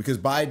election, because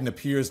Biden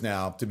appears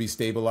now to be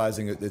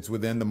stabilizing. It's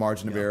within the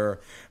margin of error,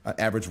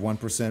 average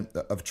 1%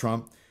 of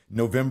Trump.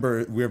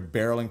 November, we're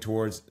barreling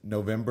towards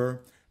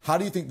November. How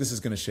do you think this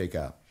is going to shake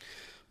out?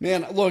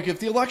 Man, look,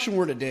 if the election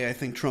were today, I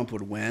think Trump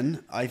would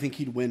win. I think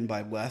he'd win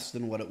by less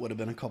than what it would have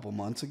been a couple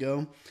months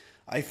ago.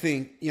 I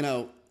think,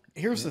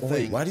 here's the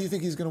thing. Why do you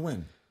think he's going to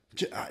win?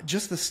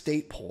 Just the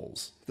state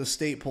polls.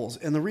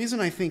 And the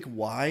reason I think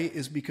why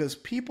is because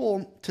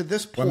people to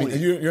this point... Well, I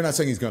mean, you're not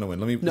saying he's going to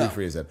win. Let me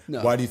rephrase that.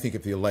 No. Why do you think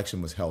if the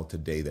election was held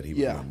today that he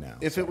would win now?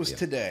 If it was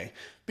today.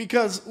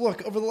 Because,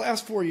 look, over the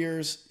last 4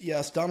 years,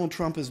 yes, Donald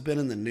Trump has been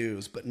in the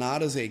news, but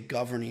not as a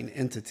governing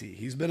entity.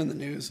 He's been in the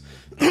news,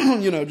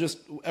 just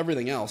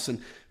everything else.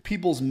 And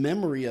people's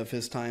memory of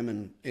his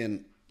time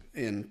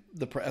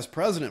as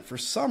president, for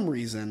some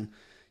reason...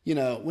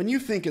 when you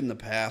think in the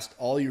past,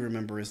 all you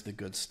remember is the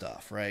good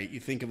stuff, right? You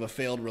think of a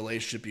failed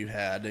relationship you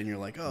had, and you're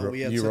like, oh,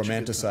 we had such a good time.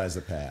 You romanticize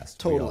the past.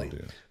 Totally. We all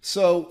do.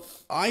 So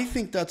I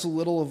think that's a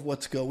little of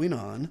what's going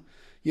on.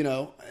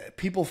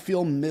 People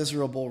feel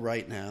miserable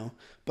right now,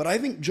 but I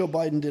think Joe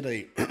Biden did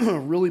a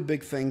really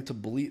big thing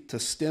to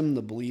stem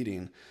the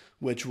bleeding,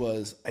 which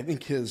was, I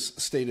think his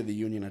State of the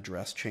Union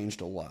address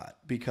changed a lot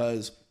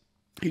because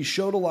he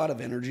showed a lot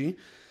of energy.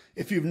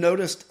 If you've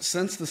noticed,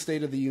 since the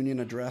State of the Union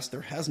address,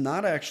 there has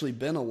not actually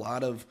been a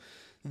lot of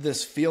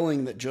this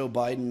feeling that Joe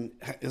Biden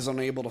is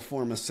unable to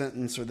form a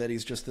sentence or that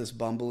he's just this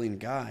bumbling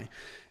guy.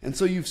 And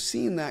so you've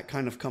seen that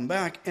kind of come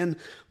back. And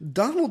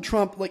Donald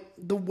Trump,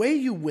 the way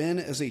you win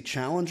as a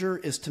challenger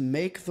is to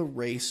make the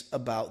race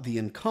about the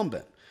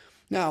incumbent.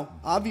 Now,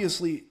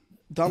 obviously,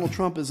 Donald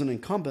Trump is an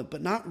incumbent,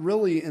 but not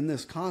really in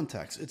this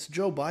context. It's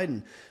Joe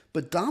Biden.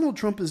 But Donald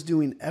Trump is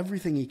doing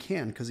everything he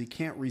can, because he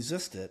can't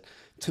resist it,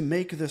 to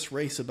make this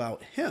race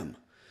about him.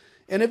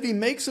 And if he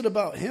makes it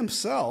about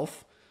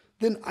himself,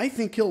 then I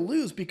think he'll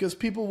lose, because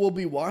people will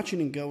be watching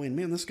and going,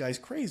 man, this guy's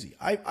crazy.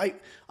 I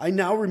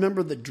now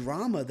remember the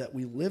drama that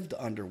we lived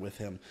under with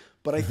him,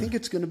 but I think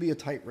it's going to be a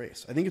tight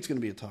race. I think it's going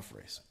to be a tough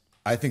race.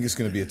 I think it's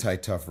going to be a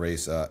tight, tough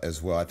race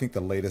as well. I think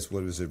the latest,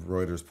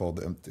 Reuters poll,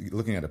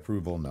 looking at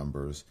approval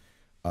numbers,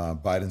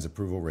 Biden's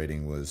approval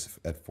rating was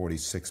at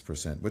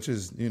 46%, which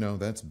is,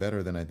 that's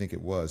better than I think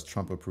it was.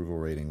 Trump approval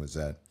rating is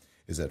at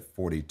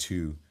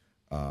 42%.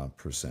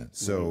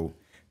 So,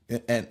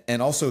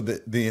 and also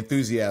the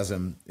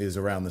enthusiasm is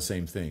around the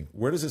same thing.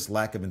 Where does this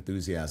lack of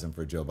enthusiasm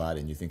for Joe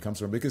Biden, you think, comes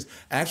from? Because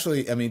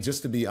actually, I mean,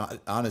 just to be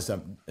honest,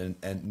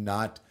 and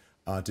not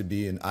to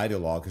be an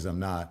ideologue, because I'm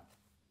not,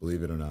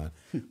 believe it or not,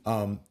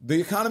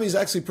 the economy is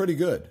actually pretty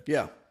good.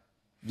 Yeah.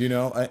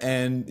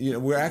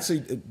 We're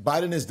actually,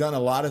 Biden has done a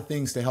lot of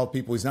things to help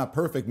people. He's not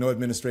perfect. No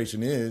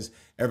administration is.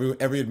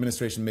 Every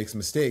administration makes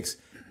mistakes.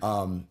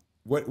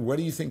 What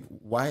do you think?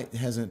 Why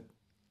hasn't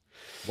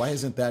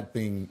that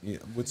being?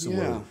 What's the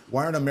word?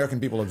 Why aren't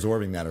American people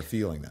absorbing that or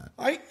feeling that?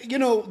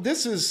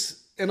 This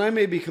is, and I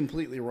may be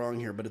completely wrong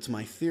here, but it's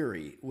my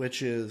theory,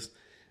 which is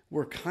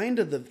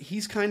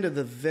he's kind of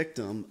the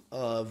victim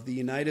of the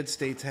United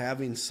States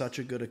having such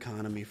a good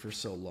economy for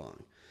so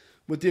long,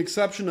 with the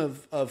exception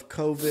of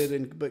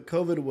COVID, but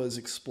COVID was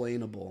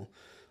explainable,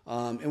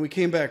 and we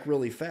came back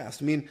really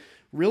fast. I mean,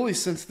 really,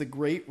 since the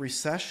Great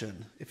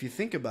Recession, if you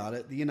think about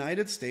it, the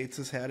United States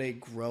has had a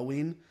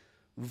growing,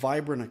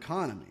 vibrant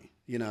economy,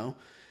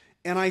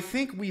 And I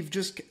think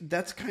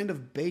that's kind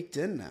of baked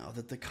in now,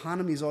 that the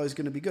economy is always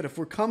going to be good. If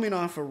we're coming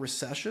off a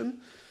recession,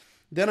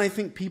 then I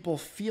think people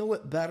feel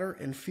it better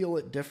and feel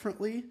it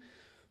differently.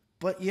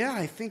 But yeah,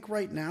 I think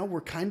right now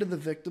we're kind of the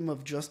victim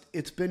of just,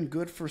 it's been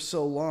good for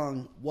so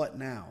long, what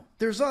now?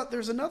 There's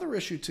another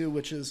issue too,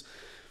 which is,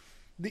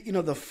 the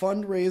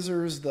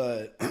fundraisers,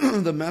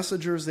 the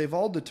messengers, they've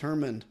all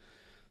determined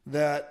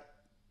that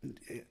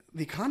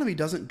the economy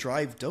doesn't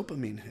drive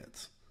dopamine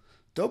hits.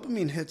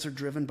 Dopamine hits are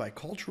driven by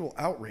cultural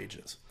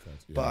outrages,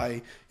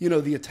 by,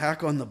 the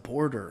attack on the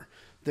border.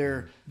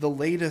 The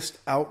latest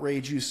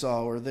outrage you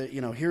saw, or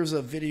here's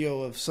a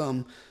video of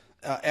some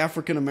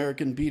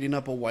African-American beating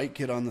up a white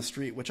kid on the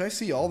street, which I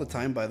see all the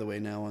time, by the way,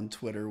 now on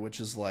Twitter, which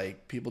is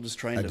like people just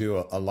trying to... I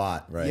do a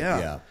lot, right?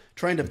 Yeah.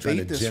 Trying to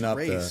bait this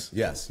race.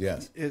 Yes.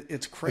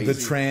 It's crazy. The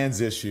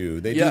trans issue.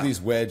 They do these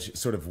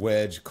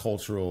wedge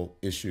cultural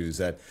issues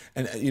that...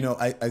 And,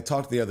 I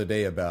talked the other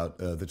day about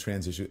the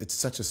trans issue. It's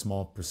such a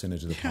small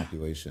percentage of the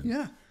population.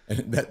 Yeah.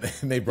 And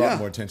they brought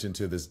more attention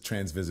to this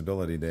Trans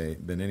Visibility Day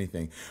than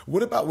anything.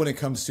 What about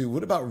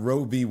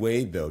Roe v.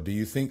 Wade, though? Do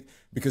you think,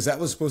 because that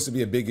was supposed to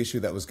be a big issue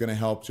that was going to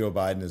help Joe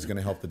Biden, is going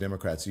to help the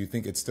Democrats, do you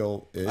think it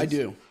still is? I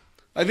do.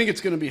 I think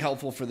it's going to be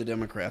helpful for the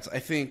Democrats. I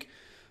think,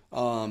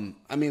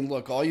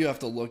 look, all you have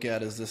to look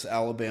at is this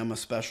Alabama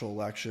special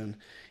election.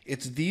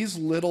 It's these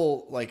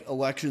little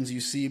elections you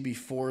see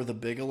before the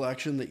big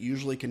election that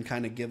usually can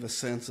kind of give a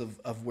sense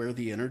of where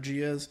the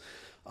energy is.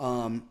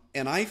 And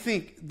I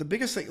think the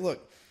biggest thing,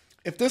 look,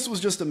 if this was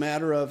just a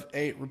matter of,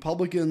 hey,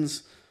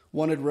 Republicans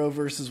wanted Roe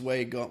versus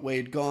Wade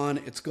gone,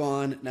 it's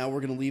gone, now we're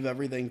going to leave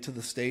everything to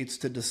the states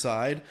to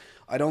decide,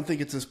 I don't think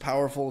it's as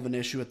powerful of an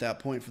issue at that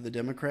point for the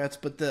Democrats.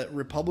 But the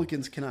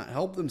Republicans cannot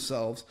help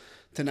themselves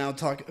to now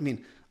talk.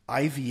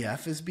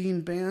 IVF is being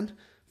banned.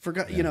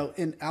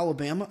 In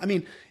Alabama.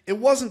 It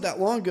wasn't that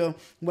long ago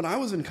when I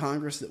was in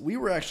Congress that we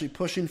were actually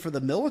pushing for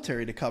the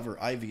military to cover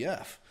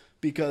IVF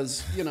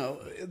because,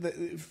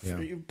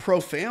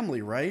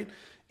 pro-family, right?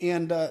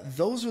 And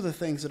those are the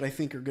things that I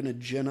think are going to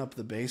gin up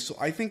the base. So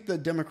I think the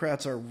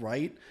Democrats are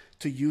right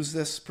to use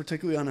this,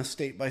 particularly on a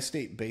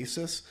state-by-state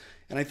basis,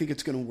 and I think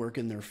it's going to work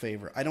in their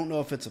favor. I don't know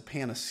if it's a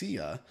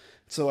panacea.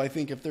 So I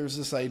think if there's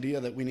this idea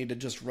that we need to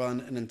just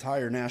run an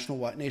entire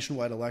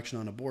nationwide election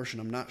on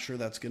abortion, I'm not sure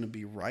that's going to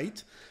be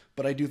right,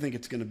 but I do think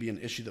it's going to be an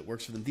issue that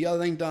works for them. The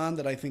other thing, Don,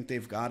 that I think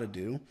they've got to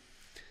do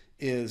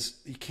is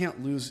you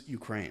can't lose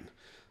Ukraine.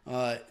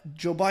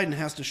 Joe Biden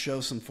has to show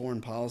some foreign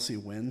policy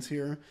wins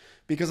here,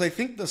 because I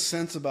think the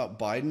sense about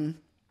Biden,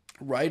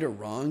 right or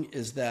wrong,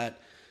 is that,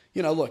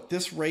 look,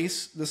 this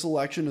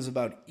election is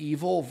about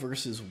evil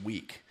versus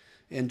weak.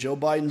 And Joe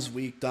Biden's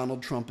weak,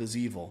 Donald Trump is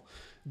evil.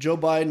 Joe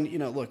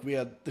Biden, look, we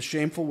had the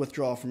shameful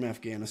withdrawal from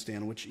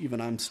Afghanistan, which even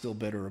I'm still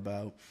bitter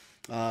about.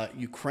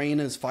 Ukraine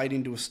is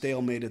fighting to a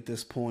stalemate at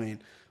this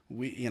point.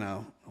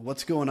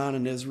 What's going on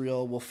in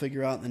Israel, we'll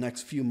figure out in the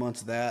next few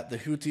months that. The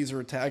Houthis are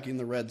attacking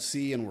the Red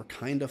Sea, and we're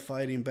kind of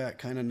fighting back,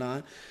 kind of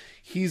not.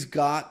 He's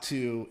got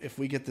to, if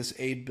we get this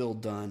aid bill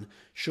done,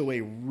 show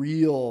a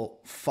real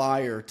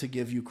fire to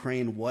give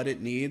Ukraine what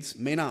it needs.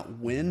 May not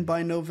win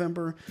by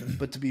November,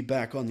 but to be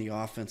back on the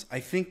offense. I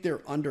think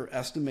they're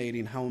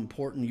underestimating how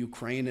important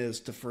Ukraine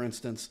is to, for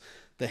instance,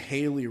 the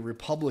Haley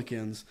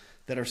Republicans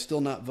that are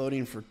still not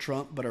voting for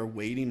Trump, but are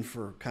waiting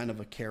for kind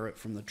of a carrot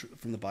from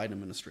the Biden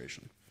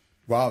administration.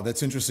 Wow,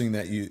 that's interesting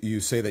that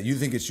you say that. You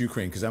think it's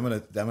Ukraine, because I'm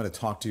gonna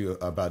talk to you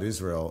about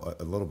Israel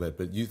a little bit.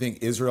 But you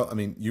think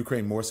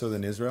Ukraine more so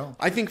than Israel?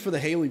 I think for the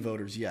Haley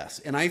voters, yes,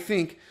 and I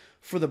think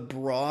for the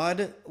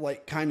broad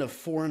kind of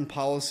foreign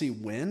policy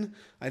win,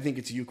 I think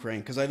it's Ukraine,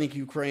 because I think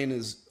Ukraine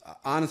is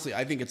honestly,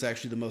 I think it's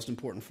actually the most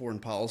important foreign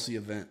policy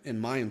event in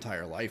my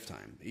entire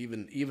lifetime,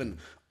 even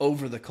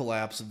over the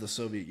collapse of the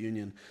Soviet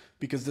Union,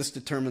 because this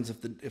determines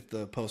if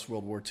the post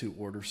World War II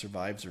order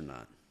survives or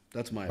not.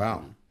 That's my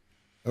opinion.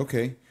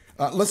 Okay.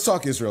 Let's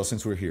talk Israel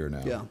since we're here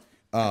now.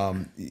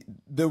 Yeah.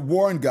 The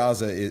war in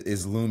Gaza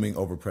is looming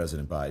over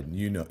President Biden.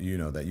 You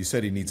know that. You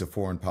said he needs a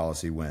foreign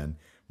policy win.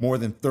 More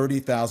than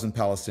 30,000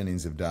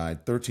 Palestinians have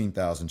died,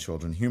 13,000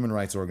 children. Human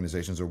rights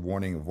organizations are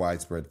warning of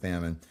widespread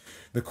famine.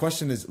 The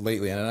question is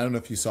lately, and I don't know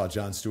if you saw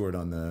Jon Stewart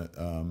on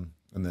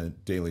the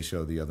Daily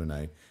Show the other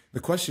night. The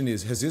question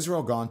is, has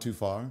Israel gone too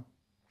far?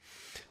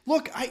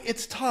 Look,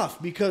 it's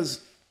tough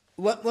because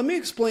let me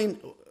explain.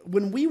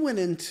 When we went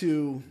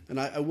into, and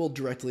I will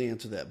directly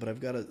answer that, but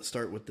I've got to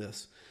start with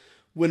this.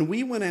 When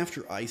we went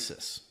after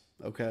ISIS,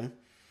 okay,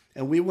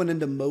 and we went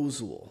into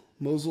Mosul,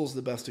 Mosul's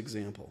the best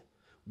example.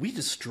 We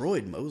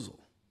destroyed Mosul.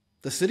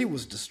 The city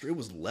was destroyed,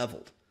 was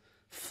leveled,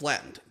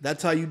 flattened.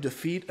 That's how you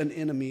defeat an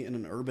enemy in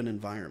an urban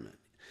environment.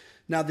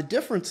 Now, the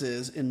difference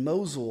is in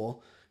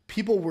Mosul,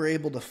 people were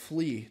able to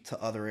flee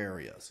to other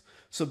areas.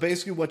 So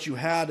basically what you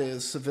had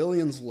is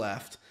civilians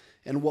left,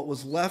 and what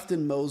was left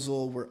in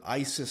Mosul were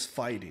ISIS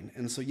fighting.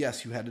 And so,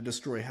 yes, you had to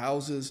destroy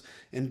houses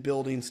and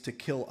buildings to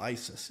kill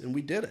ISIS. And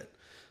we did it.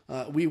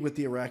 We with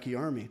the Iraqi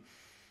army.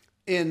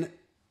 In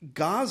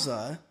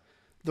Gaza,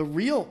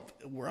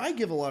 where I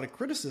give a lot of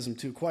criticism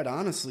to, quite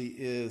honestly,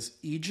 is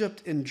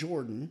Egypt and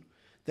Jordan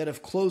that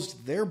have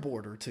closed their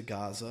border to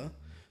Gaza.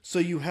 So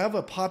you have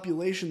a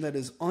population that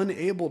is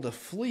unable to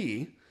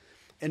flee.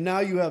 And now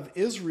you have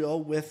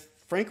Israel with,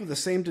 frankly, the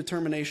same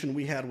determination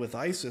we had with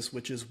ISIS,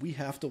 which is we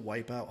have to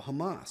wipe out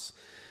Hamas.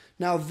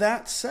 Now,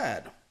 that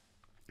said,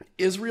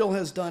 Israel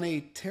has done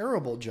a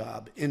terrible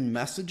job in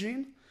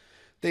messaging.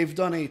 They've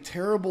done a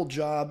terrible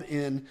job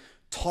in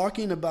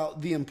talking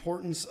about the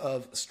importance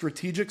of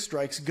strategic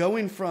strikes,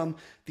 going from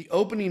the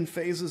opening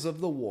phases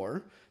of the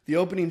war. The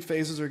opening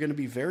phases are going to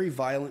be very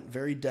violent,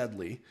 very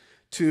deadly,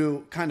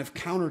 to kind of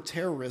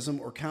counterterrorism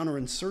or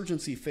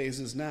counterinsurgency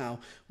phases now,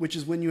 which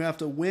is when you have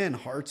to win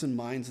hearts and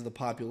minds of the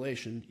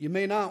population. You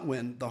may not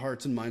win the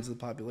hearts and minds of the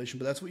population,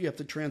 but that's what you have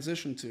to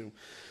transition to.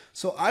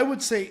 So I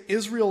would say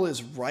Israel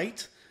is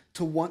right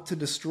to want to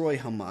destroy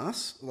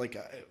Hamas. Like,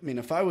 I mean,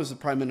 if I was the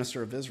prime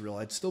minister of Israel,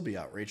 I'd still be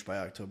outraged by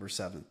October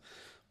 7th.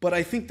 But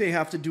I think they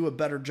have to do a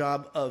better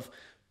job of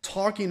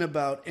talking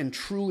about and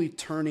truly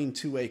turning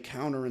to a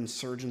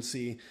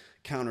counterinsurgency,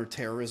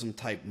 counterterrorism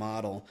type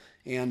model.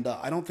 And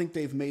I don't think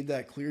they've made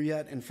that clear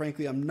yet. And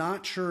frankly, I'm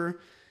not sure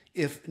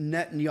if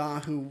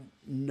Netanyahu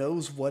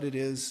knows what it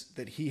is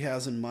that he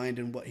has in mind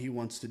and what he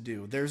wants to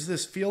do. There's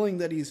this feeling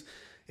that he's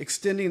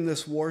extending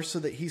this war so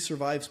that he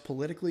survives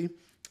politically.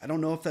 I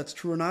don't know if that's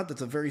true or not.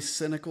 That's a very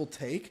cynical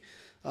take.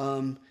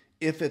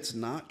 If it's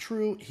not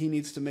true, he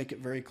needs to make it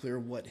very clear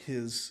what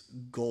his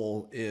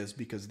goal is,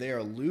 because they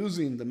are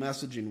losing the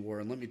messaging war.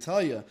 And let me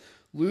tell you,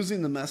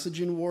 losing the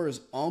messaging war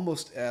is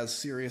almost as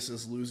serious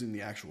as losing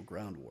the actual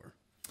ground war.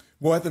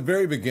 Well, at the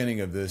very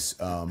beginning of this,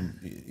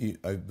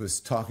 I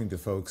was talking to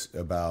folks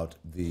about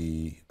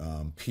the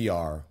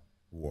PR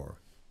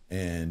war,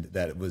 and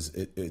that it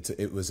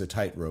was a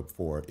tightrope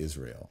for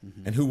Israel,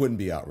 and who wouldn't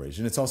be outraged?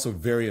 And it's also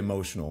very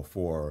emotional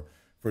for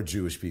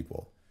Jewish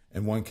people,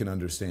 and one can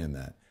understand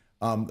that.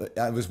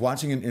 I was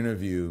watching an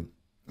interview,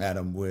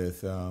 Adam,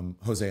 with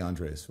Jose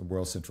Andres from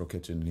World Central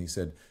Kitchen, and he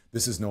said,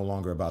 this is no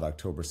longer about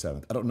October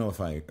 7th. I don't know if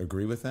I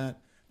agree with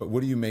that, but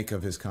what do you make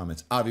of his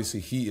comments?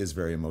 Obviously, he is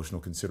very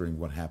emotional considering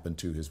what happened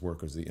to his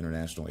workers, the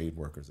international aid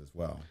workers as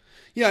well.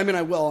 Yeah, I mean,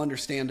 I well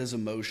understand his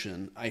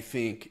emotion. I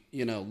think,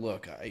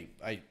 look,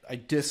 I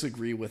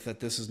disagree with that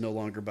this is no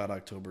longer about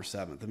October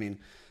 7th. I mean,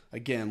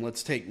 again,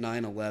 let's take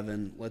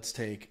 9/11, let's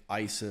take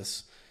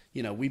ISIS.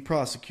 We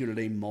prosecuted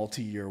a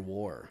multi-year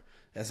war.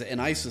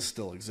 And ISIS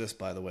still exists,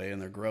 by the way,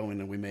 and they're growing,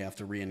 and we may have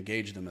to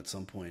re-engage them at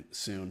some point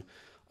soon.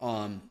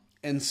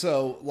 And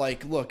so,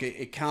 look,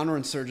 a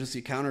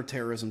counterinsurgency,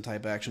 counterterrorism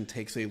type action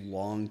takes a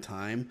long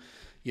time.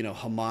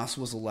 Hamas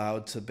was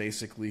allowed to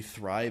basically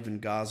thrive in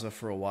Gaza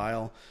for a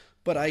while.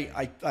 But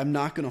I'm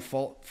not going to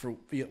fault for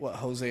what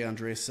Jose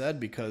Andres said,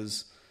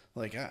 because,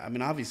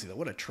 obviously,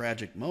 what a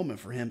tragic moment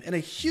for him, and a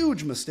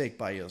huge mistake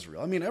by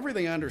Israel. I mean,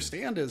 everything I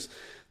understand is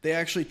they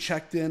actually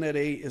checked in at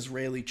a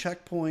Israeli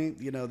checkpoint.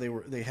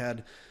 They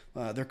had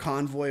their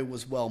convoy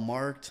was well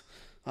marked.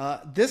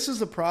 This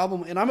is a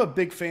problem, and I'm a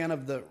big fan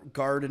of the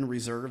Guard and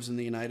Reserves in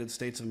the United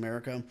States of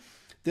America.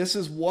 This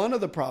is one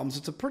of the problems.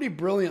 It's a pretty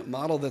brilliant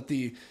model that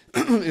the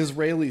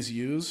Israelis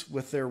use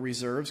with their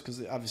reserves,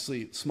 because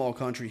obviously small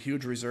country,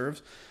 huge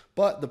reserves.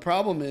 But the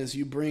problem is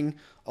you bring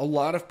a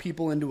lot of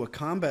people into a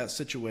combat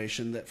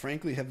situation that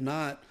frankly have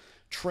not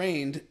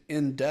trained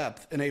in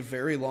depth in a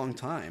very long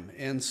time.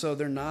 And so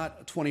they're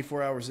not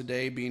 24 hours a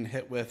day being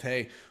hit with,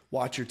 hey,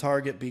 watch your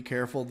target, be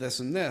careful, this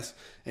and this.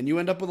 And you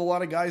end up with a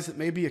lot of guys that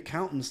may be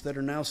accountants that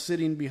are now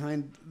sitting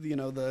behind,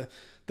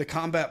 the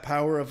combat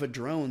power of a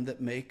drone that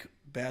make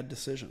bad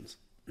decisions.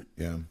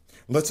 Yeah.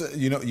 Let's,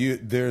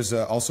 there's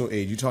also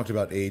aid. You talked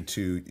about aid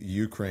to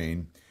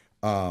Ukraine.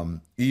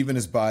 Even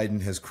as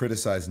Biden has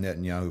criticized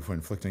Netanyahu for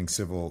inflicting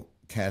civil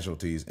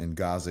casualties in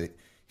Gaza,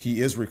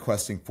 he is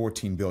requesting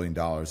 $14 billion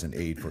in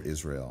aid for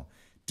Israel.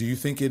 Do you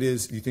think it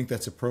is? Do you think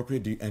that's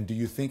appropriate? Do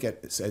you think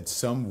at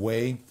some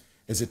way,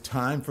 is it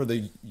time for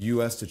the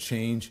U.S. to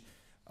change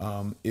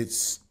to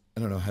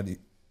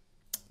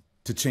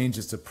change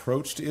its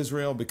approach to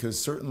Israel? Because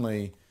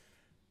certainly,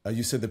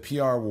 you said the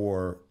PR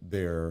war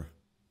they're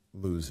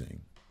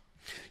losing.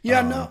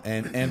 Yeah, no.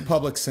 And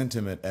public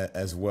sentiment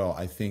as well,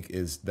 I think,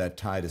 is that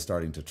tide is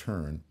starting to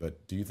turn.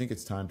 But do you think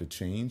it's time to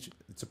change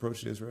its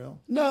approach to Israel?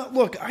 No,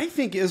 look, I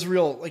think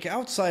Israel,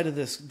 outside of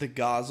the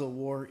Gaza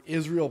war,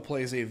 Israel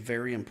plays a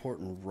very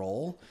important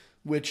role,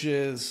 which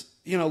is,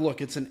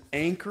 look, it's an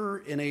anchor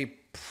in a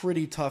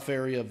pretty tough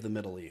area of the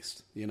Middle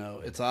East.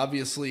 It's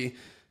obviously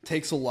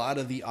takes a lot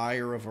of the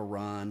ire of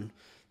Iran.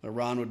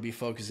 Iran would be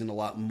focusing a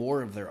lot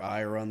more of their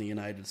ire on the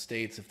United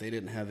States if they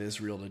didn't have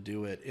Israel to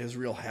do it.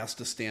 Israel has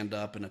to stand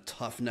up in a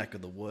tough neck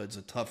of the woods,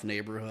 a tough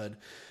neighborhood.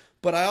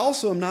 But I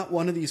also am not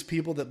one of these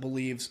people that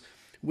believes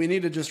we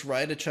need to just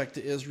write a check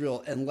to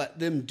Israel and let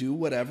them do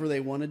whatever they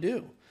want to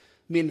do.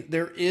 I mean,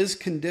 there is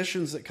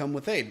conditions that come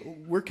with aid.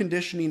 We're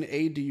conditioning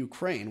aid to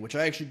Ukraine, which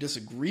I actually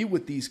disagree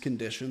with these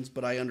conditions,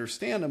 but I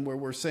understand them, where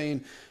we're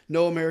saying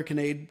no American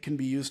aid can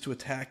be used to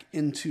attack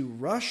into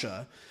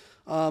Russia.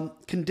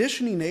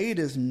 Conditioning aid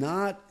is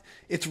not,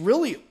 it's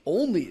really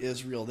only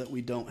Israel that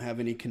we don't have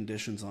any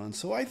conditions on.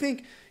 So I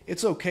think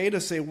it's okay to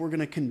say we're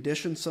going to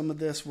condition some of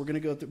this, we're going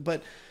to go through,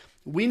 but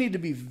we need to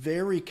be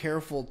very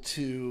careful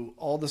to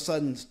all of a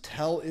sudden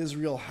tell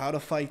Israel how to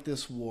fight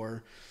this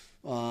war.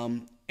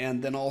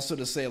 And then also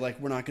to say, like,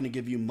 we're not going to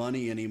give you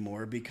money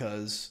anymore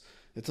because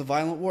it's a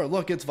violent war.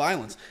 Look, it's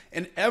violence.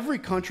 And every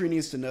country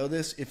needs to know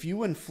this. If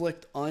you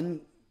inflict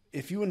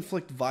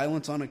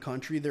violence on a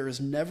country, there is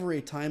never a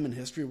time in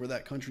history where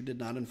that country did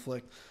not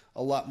inflict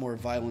a lot more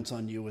violence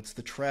on you. It's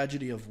the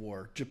tragedy of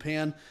war.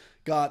 Japan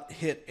got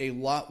hit a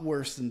lot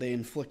worse than they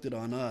inflicted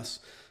on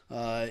us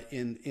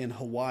in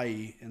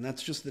Hawaii. And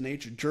that's just the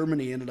nature.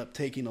 Germany ended up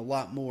taking a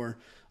lot more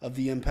of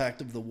the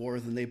impact of the war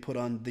than they put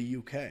on the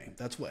UK.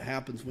 That's what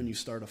happens when you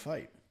start a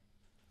fight.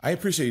 I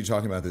appreciate you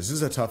talking about this. This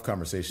is a tough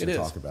conversation to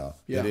talk about.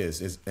 Yeah. It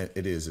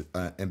is.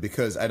 And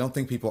because I don't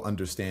think people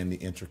understand the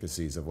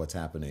intricacies of what's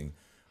happening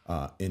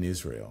in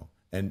Israel.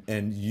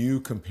 And you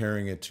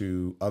comparing it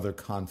to other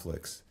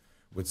conflicts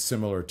with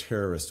similar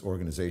terrorist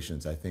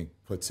organizations, I think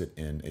puts it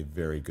in a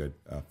very good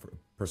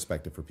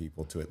perspective for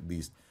people to at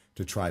least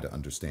to try to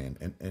understand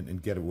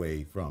and get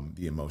away from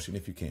the emotion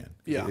if you can.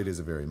 Yeah. It is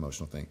a very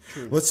emotional thing.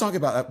 True. Let's talk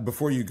about,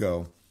 before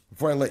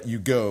I let you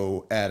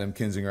go, Adam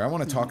Kinzinger, I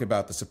want to talk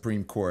about the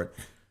Supreme Court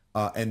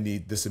and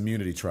this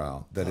immunity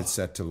trial that it's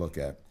set to look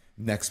at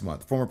next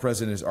month. Former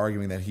president is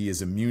arguing that he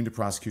is immune to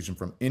prosecution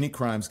from any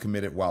crimes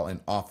committed while in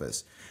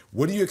office.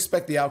 What do you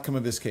expect the outcome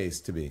of this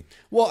case to be?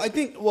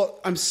 Well,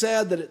 I'm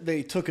sad that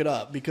they took it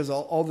up because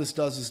all this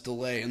does is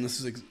delay, and this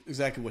is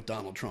exactly what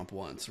Donald Trump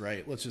wants,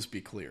 right? Let's just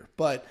be clear.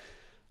 But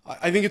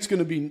I think it's going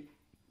to be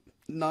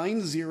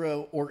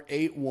 9-0 or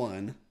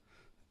 8-1,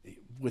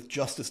 with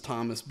Justice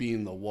Thomas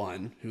being the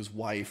one whose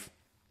wife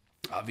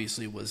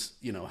obviously was,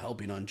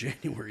 helping on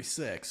January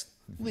 6th.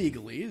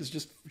 Legally, it's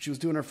just she was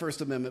doing her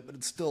First Amendment, but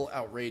it's still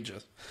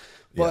outrageous.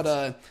 But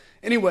Yes.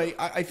 Anyway,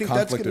 I think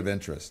Conflict of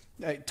interest.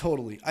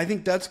 Totally. I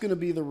think that's going to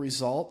be the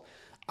result.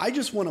 I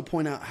just want to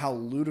point out how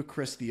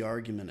ludicrous the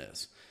argument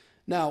is.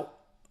 Now,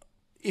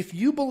 if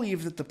you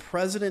believe that the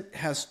president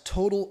has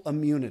total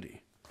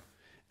immunity,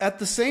 at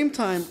the same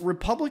time,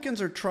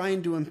 Republicans are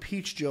trying to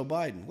impeach Joe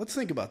Biden. Let's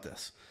think about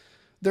this.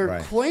 They're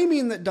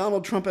claiming that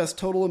Donald Trump has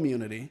total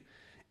immunity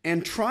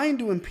and trying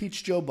to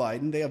impeach Joe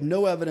Biden. They have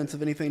no evidence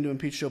of anything to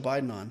impeach Joe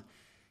Biden on.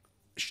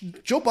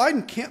 Joe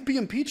Biden can't be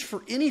impeached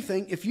for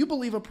anything if you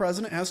believe a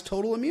president has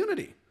total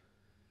immunity,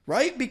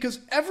 right?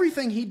 Because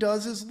everything he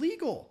does is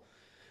legal.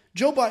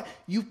 Joe Biden,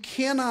 you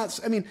cannot,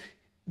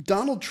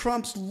 Donald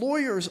Trump's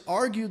lawyers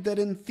argued that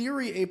in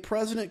theory, a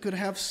president could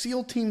have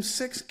SEAL Team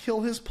 6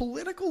 kill his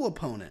political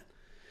opponent.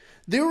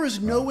 There is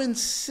no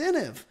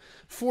incentive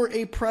for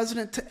a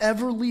president to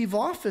ever leave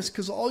office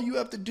because all you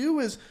have to do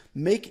is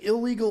make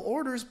illegal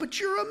orders, but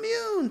you're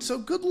immune. So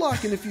good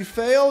luck. And if you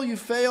fail,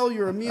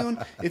 you're immune.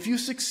 If you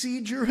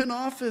succeed, you're in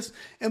office.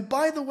 And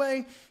by the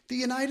way, the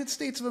United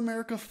States of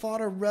America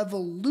fought a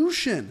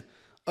revolution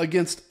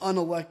against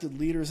unelected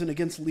leaders and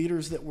against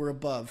leaders that were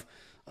above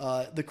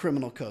the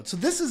criminal code. So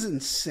this is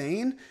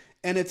insane.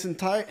 And it's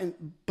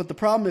but the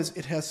problem is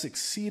it has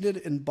succeeded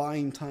in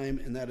buying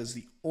time, and that is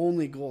the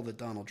only goal that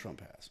Donald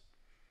Trump has.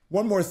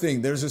 One more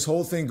thing. There's this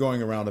whole thing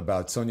going around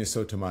about Sonia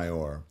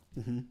Sotomayor,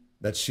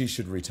 that she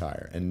should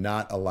retire and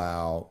not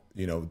allow,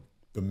 the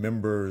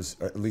members,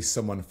 or at least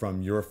someone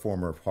from your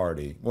former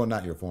party, well,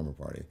 not your former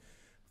party,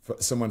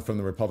 someone from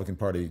the Republican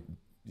Party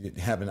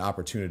have an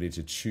opportunity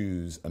to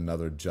choose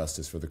another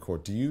justice for the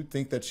court. Do you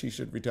think that she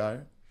should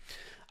retire?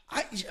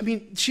 I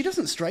mean, she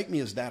doesn't strike me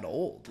as that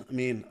old.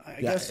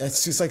 I guess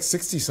it's just like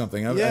 60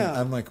 something.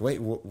 I'm like,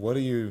 wait, what are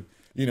you?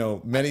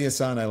 Mehdi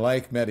Hassan, I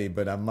like Mehdi,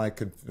 but I'm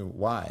like,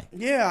 why?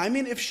 Yeah,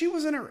 if she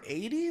was in her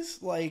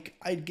 80s, like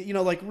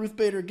like Ruth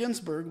Bader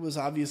Ginsburg was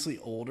obviously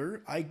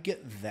older. I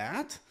get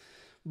that,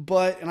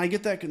 and I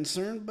get that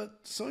concern. But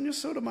Sonia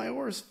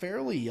Sotomayor is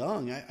fairly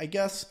young. I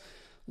guess,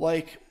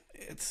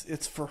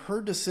 it's for her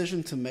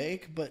decision to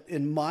make. But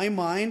in my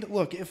mind,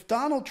 look, if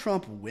Donald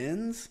Trump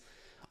wins,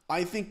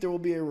 I think there will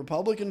be a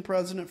Republican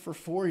president for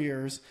 4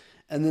 years.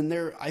 And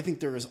then I think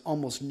there is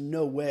almost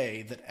no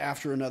way that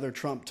after another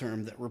Trump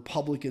term that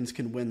Republicans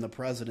can win the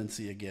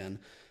presidency again.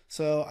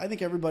 So I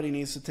think everybody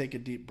needs to take a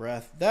deep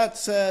breath. That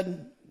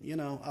said,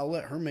 I'll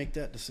let her make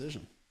that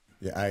decision.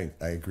 Yeah, I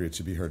agree. It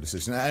should be her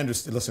decision. I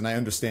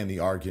understand the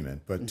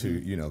argument, but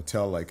to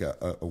tell like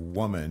a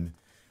woman,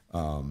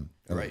 a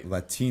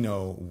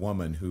Latino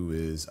woman who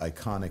is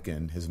iconic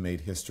and has made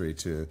history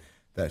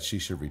that she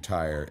should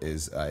retire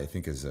is a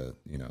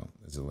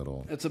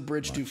little. It's a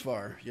bridge too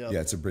far. Yeah,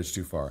 it's a bridge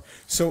too far.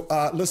 So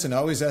listen, I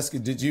always ask you,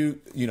 did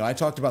you, I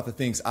talked about the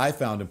things I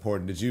found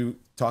important. Did you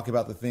talk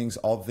about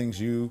all the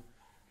things you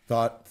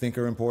think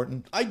are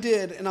important? I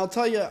did. And I'll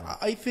tell you,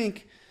 I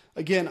think,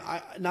 again,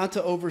 not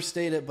to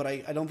overstate it, but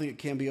I don't think it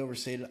can be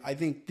overstated. I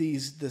think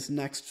this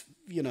next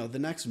the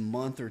next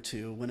month or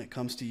two when it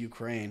comes to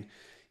Ukraine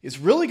is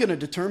really going to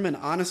determine,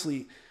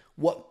 honestly,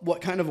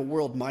 what kind of a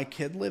world my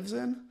kid lives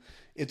in.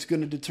 It's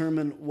going to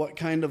determine what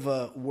kind of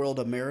a world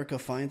America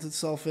finds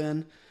itself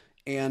in.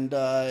 And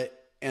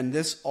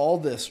all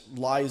this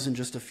lies in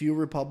just a few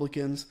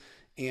Republicans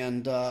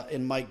and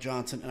in Mike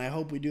Johnson. And I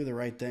hope we do the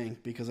right thing,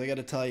 because I got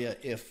to tell you,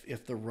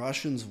 if the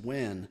Russians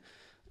win,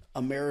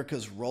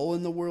 America's role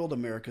in the world,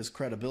 America's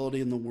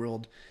credibility in the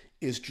world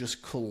is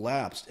just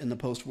collapsed, and the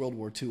post-World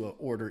War II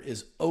order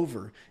is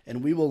over,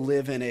 and we will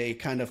live in a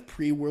kind of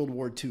pre-World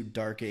War II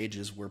dark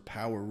ages where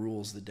power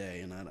rules the day,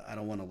 and I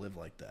don't want to live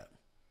like that.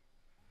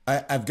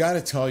 I've got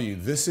to tell you,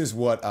 this is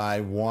what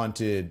I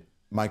wanted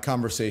my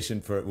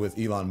conversation with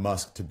Elon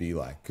Musk to be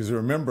like. Because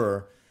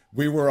remember,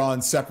 we were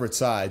on separate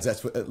sides.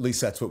 At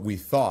least that's what we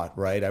thought,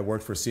 right? I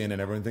worked for CNN.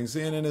 Everyone thinks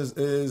CNN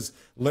is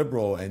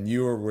liberal, and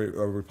you are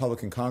a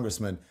Republican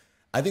congressman.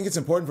 I think it's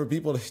important for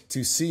people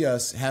to see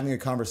us having a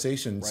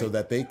conversation so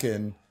that they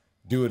can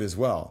do it as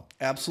well.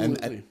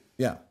 Absolutely.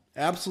 Yeah.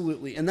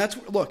 Absolutely. And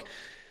look,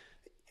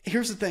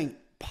 here's the thing.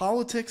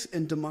 Politics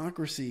and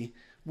democracy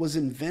was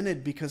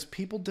invented because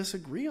people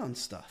disagree on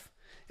stuff.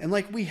 And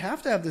we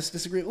have to have this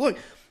disagreement. Look,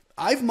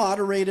 I've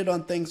moderated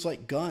on things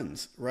like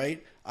guns,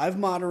 right? I've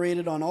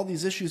moderated on all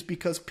these issues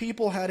because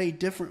people had a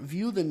different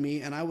view than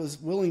me, and I was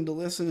willing to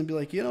listen and be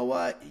like, you know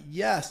what?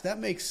 Yes, that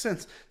makes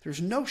sense. There's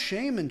no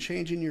shame in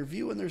changing your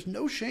view, and there's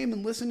no shame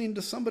in listening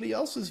to somebody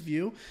else's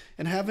view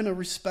and having a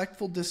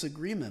respectful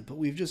disagreement. But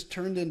we've just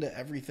turned into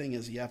everything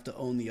as you have to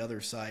own the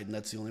other side, and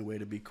that's the only way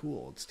to be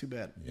cool. It's too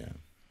bad. Yeah,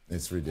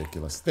 it's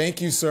ridiculous.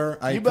 Thank you, sir.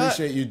 I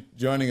appreciate you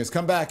joining us.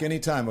 Come back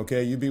anytime,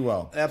 okay? You be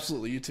well.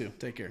 Absolutely. You too.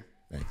 Take care.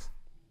 Thanks.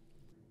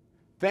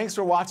 Thanks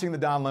for watching The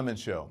Don Lemon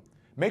Show.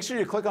 Make sure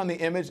you click on the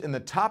image in the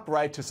top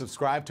right to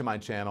subscribe to my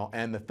channel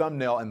and the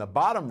thumbnail in the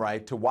bottom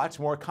right to watch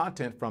more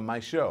content from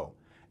my show.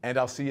 And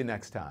I'll see you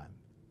next time.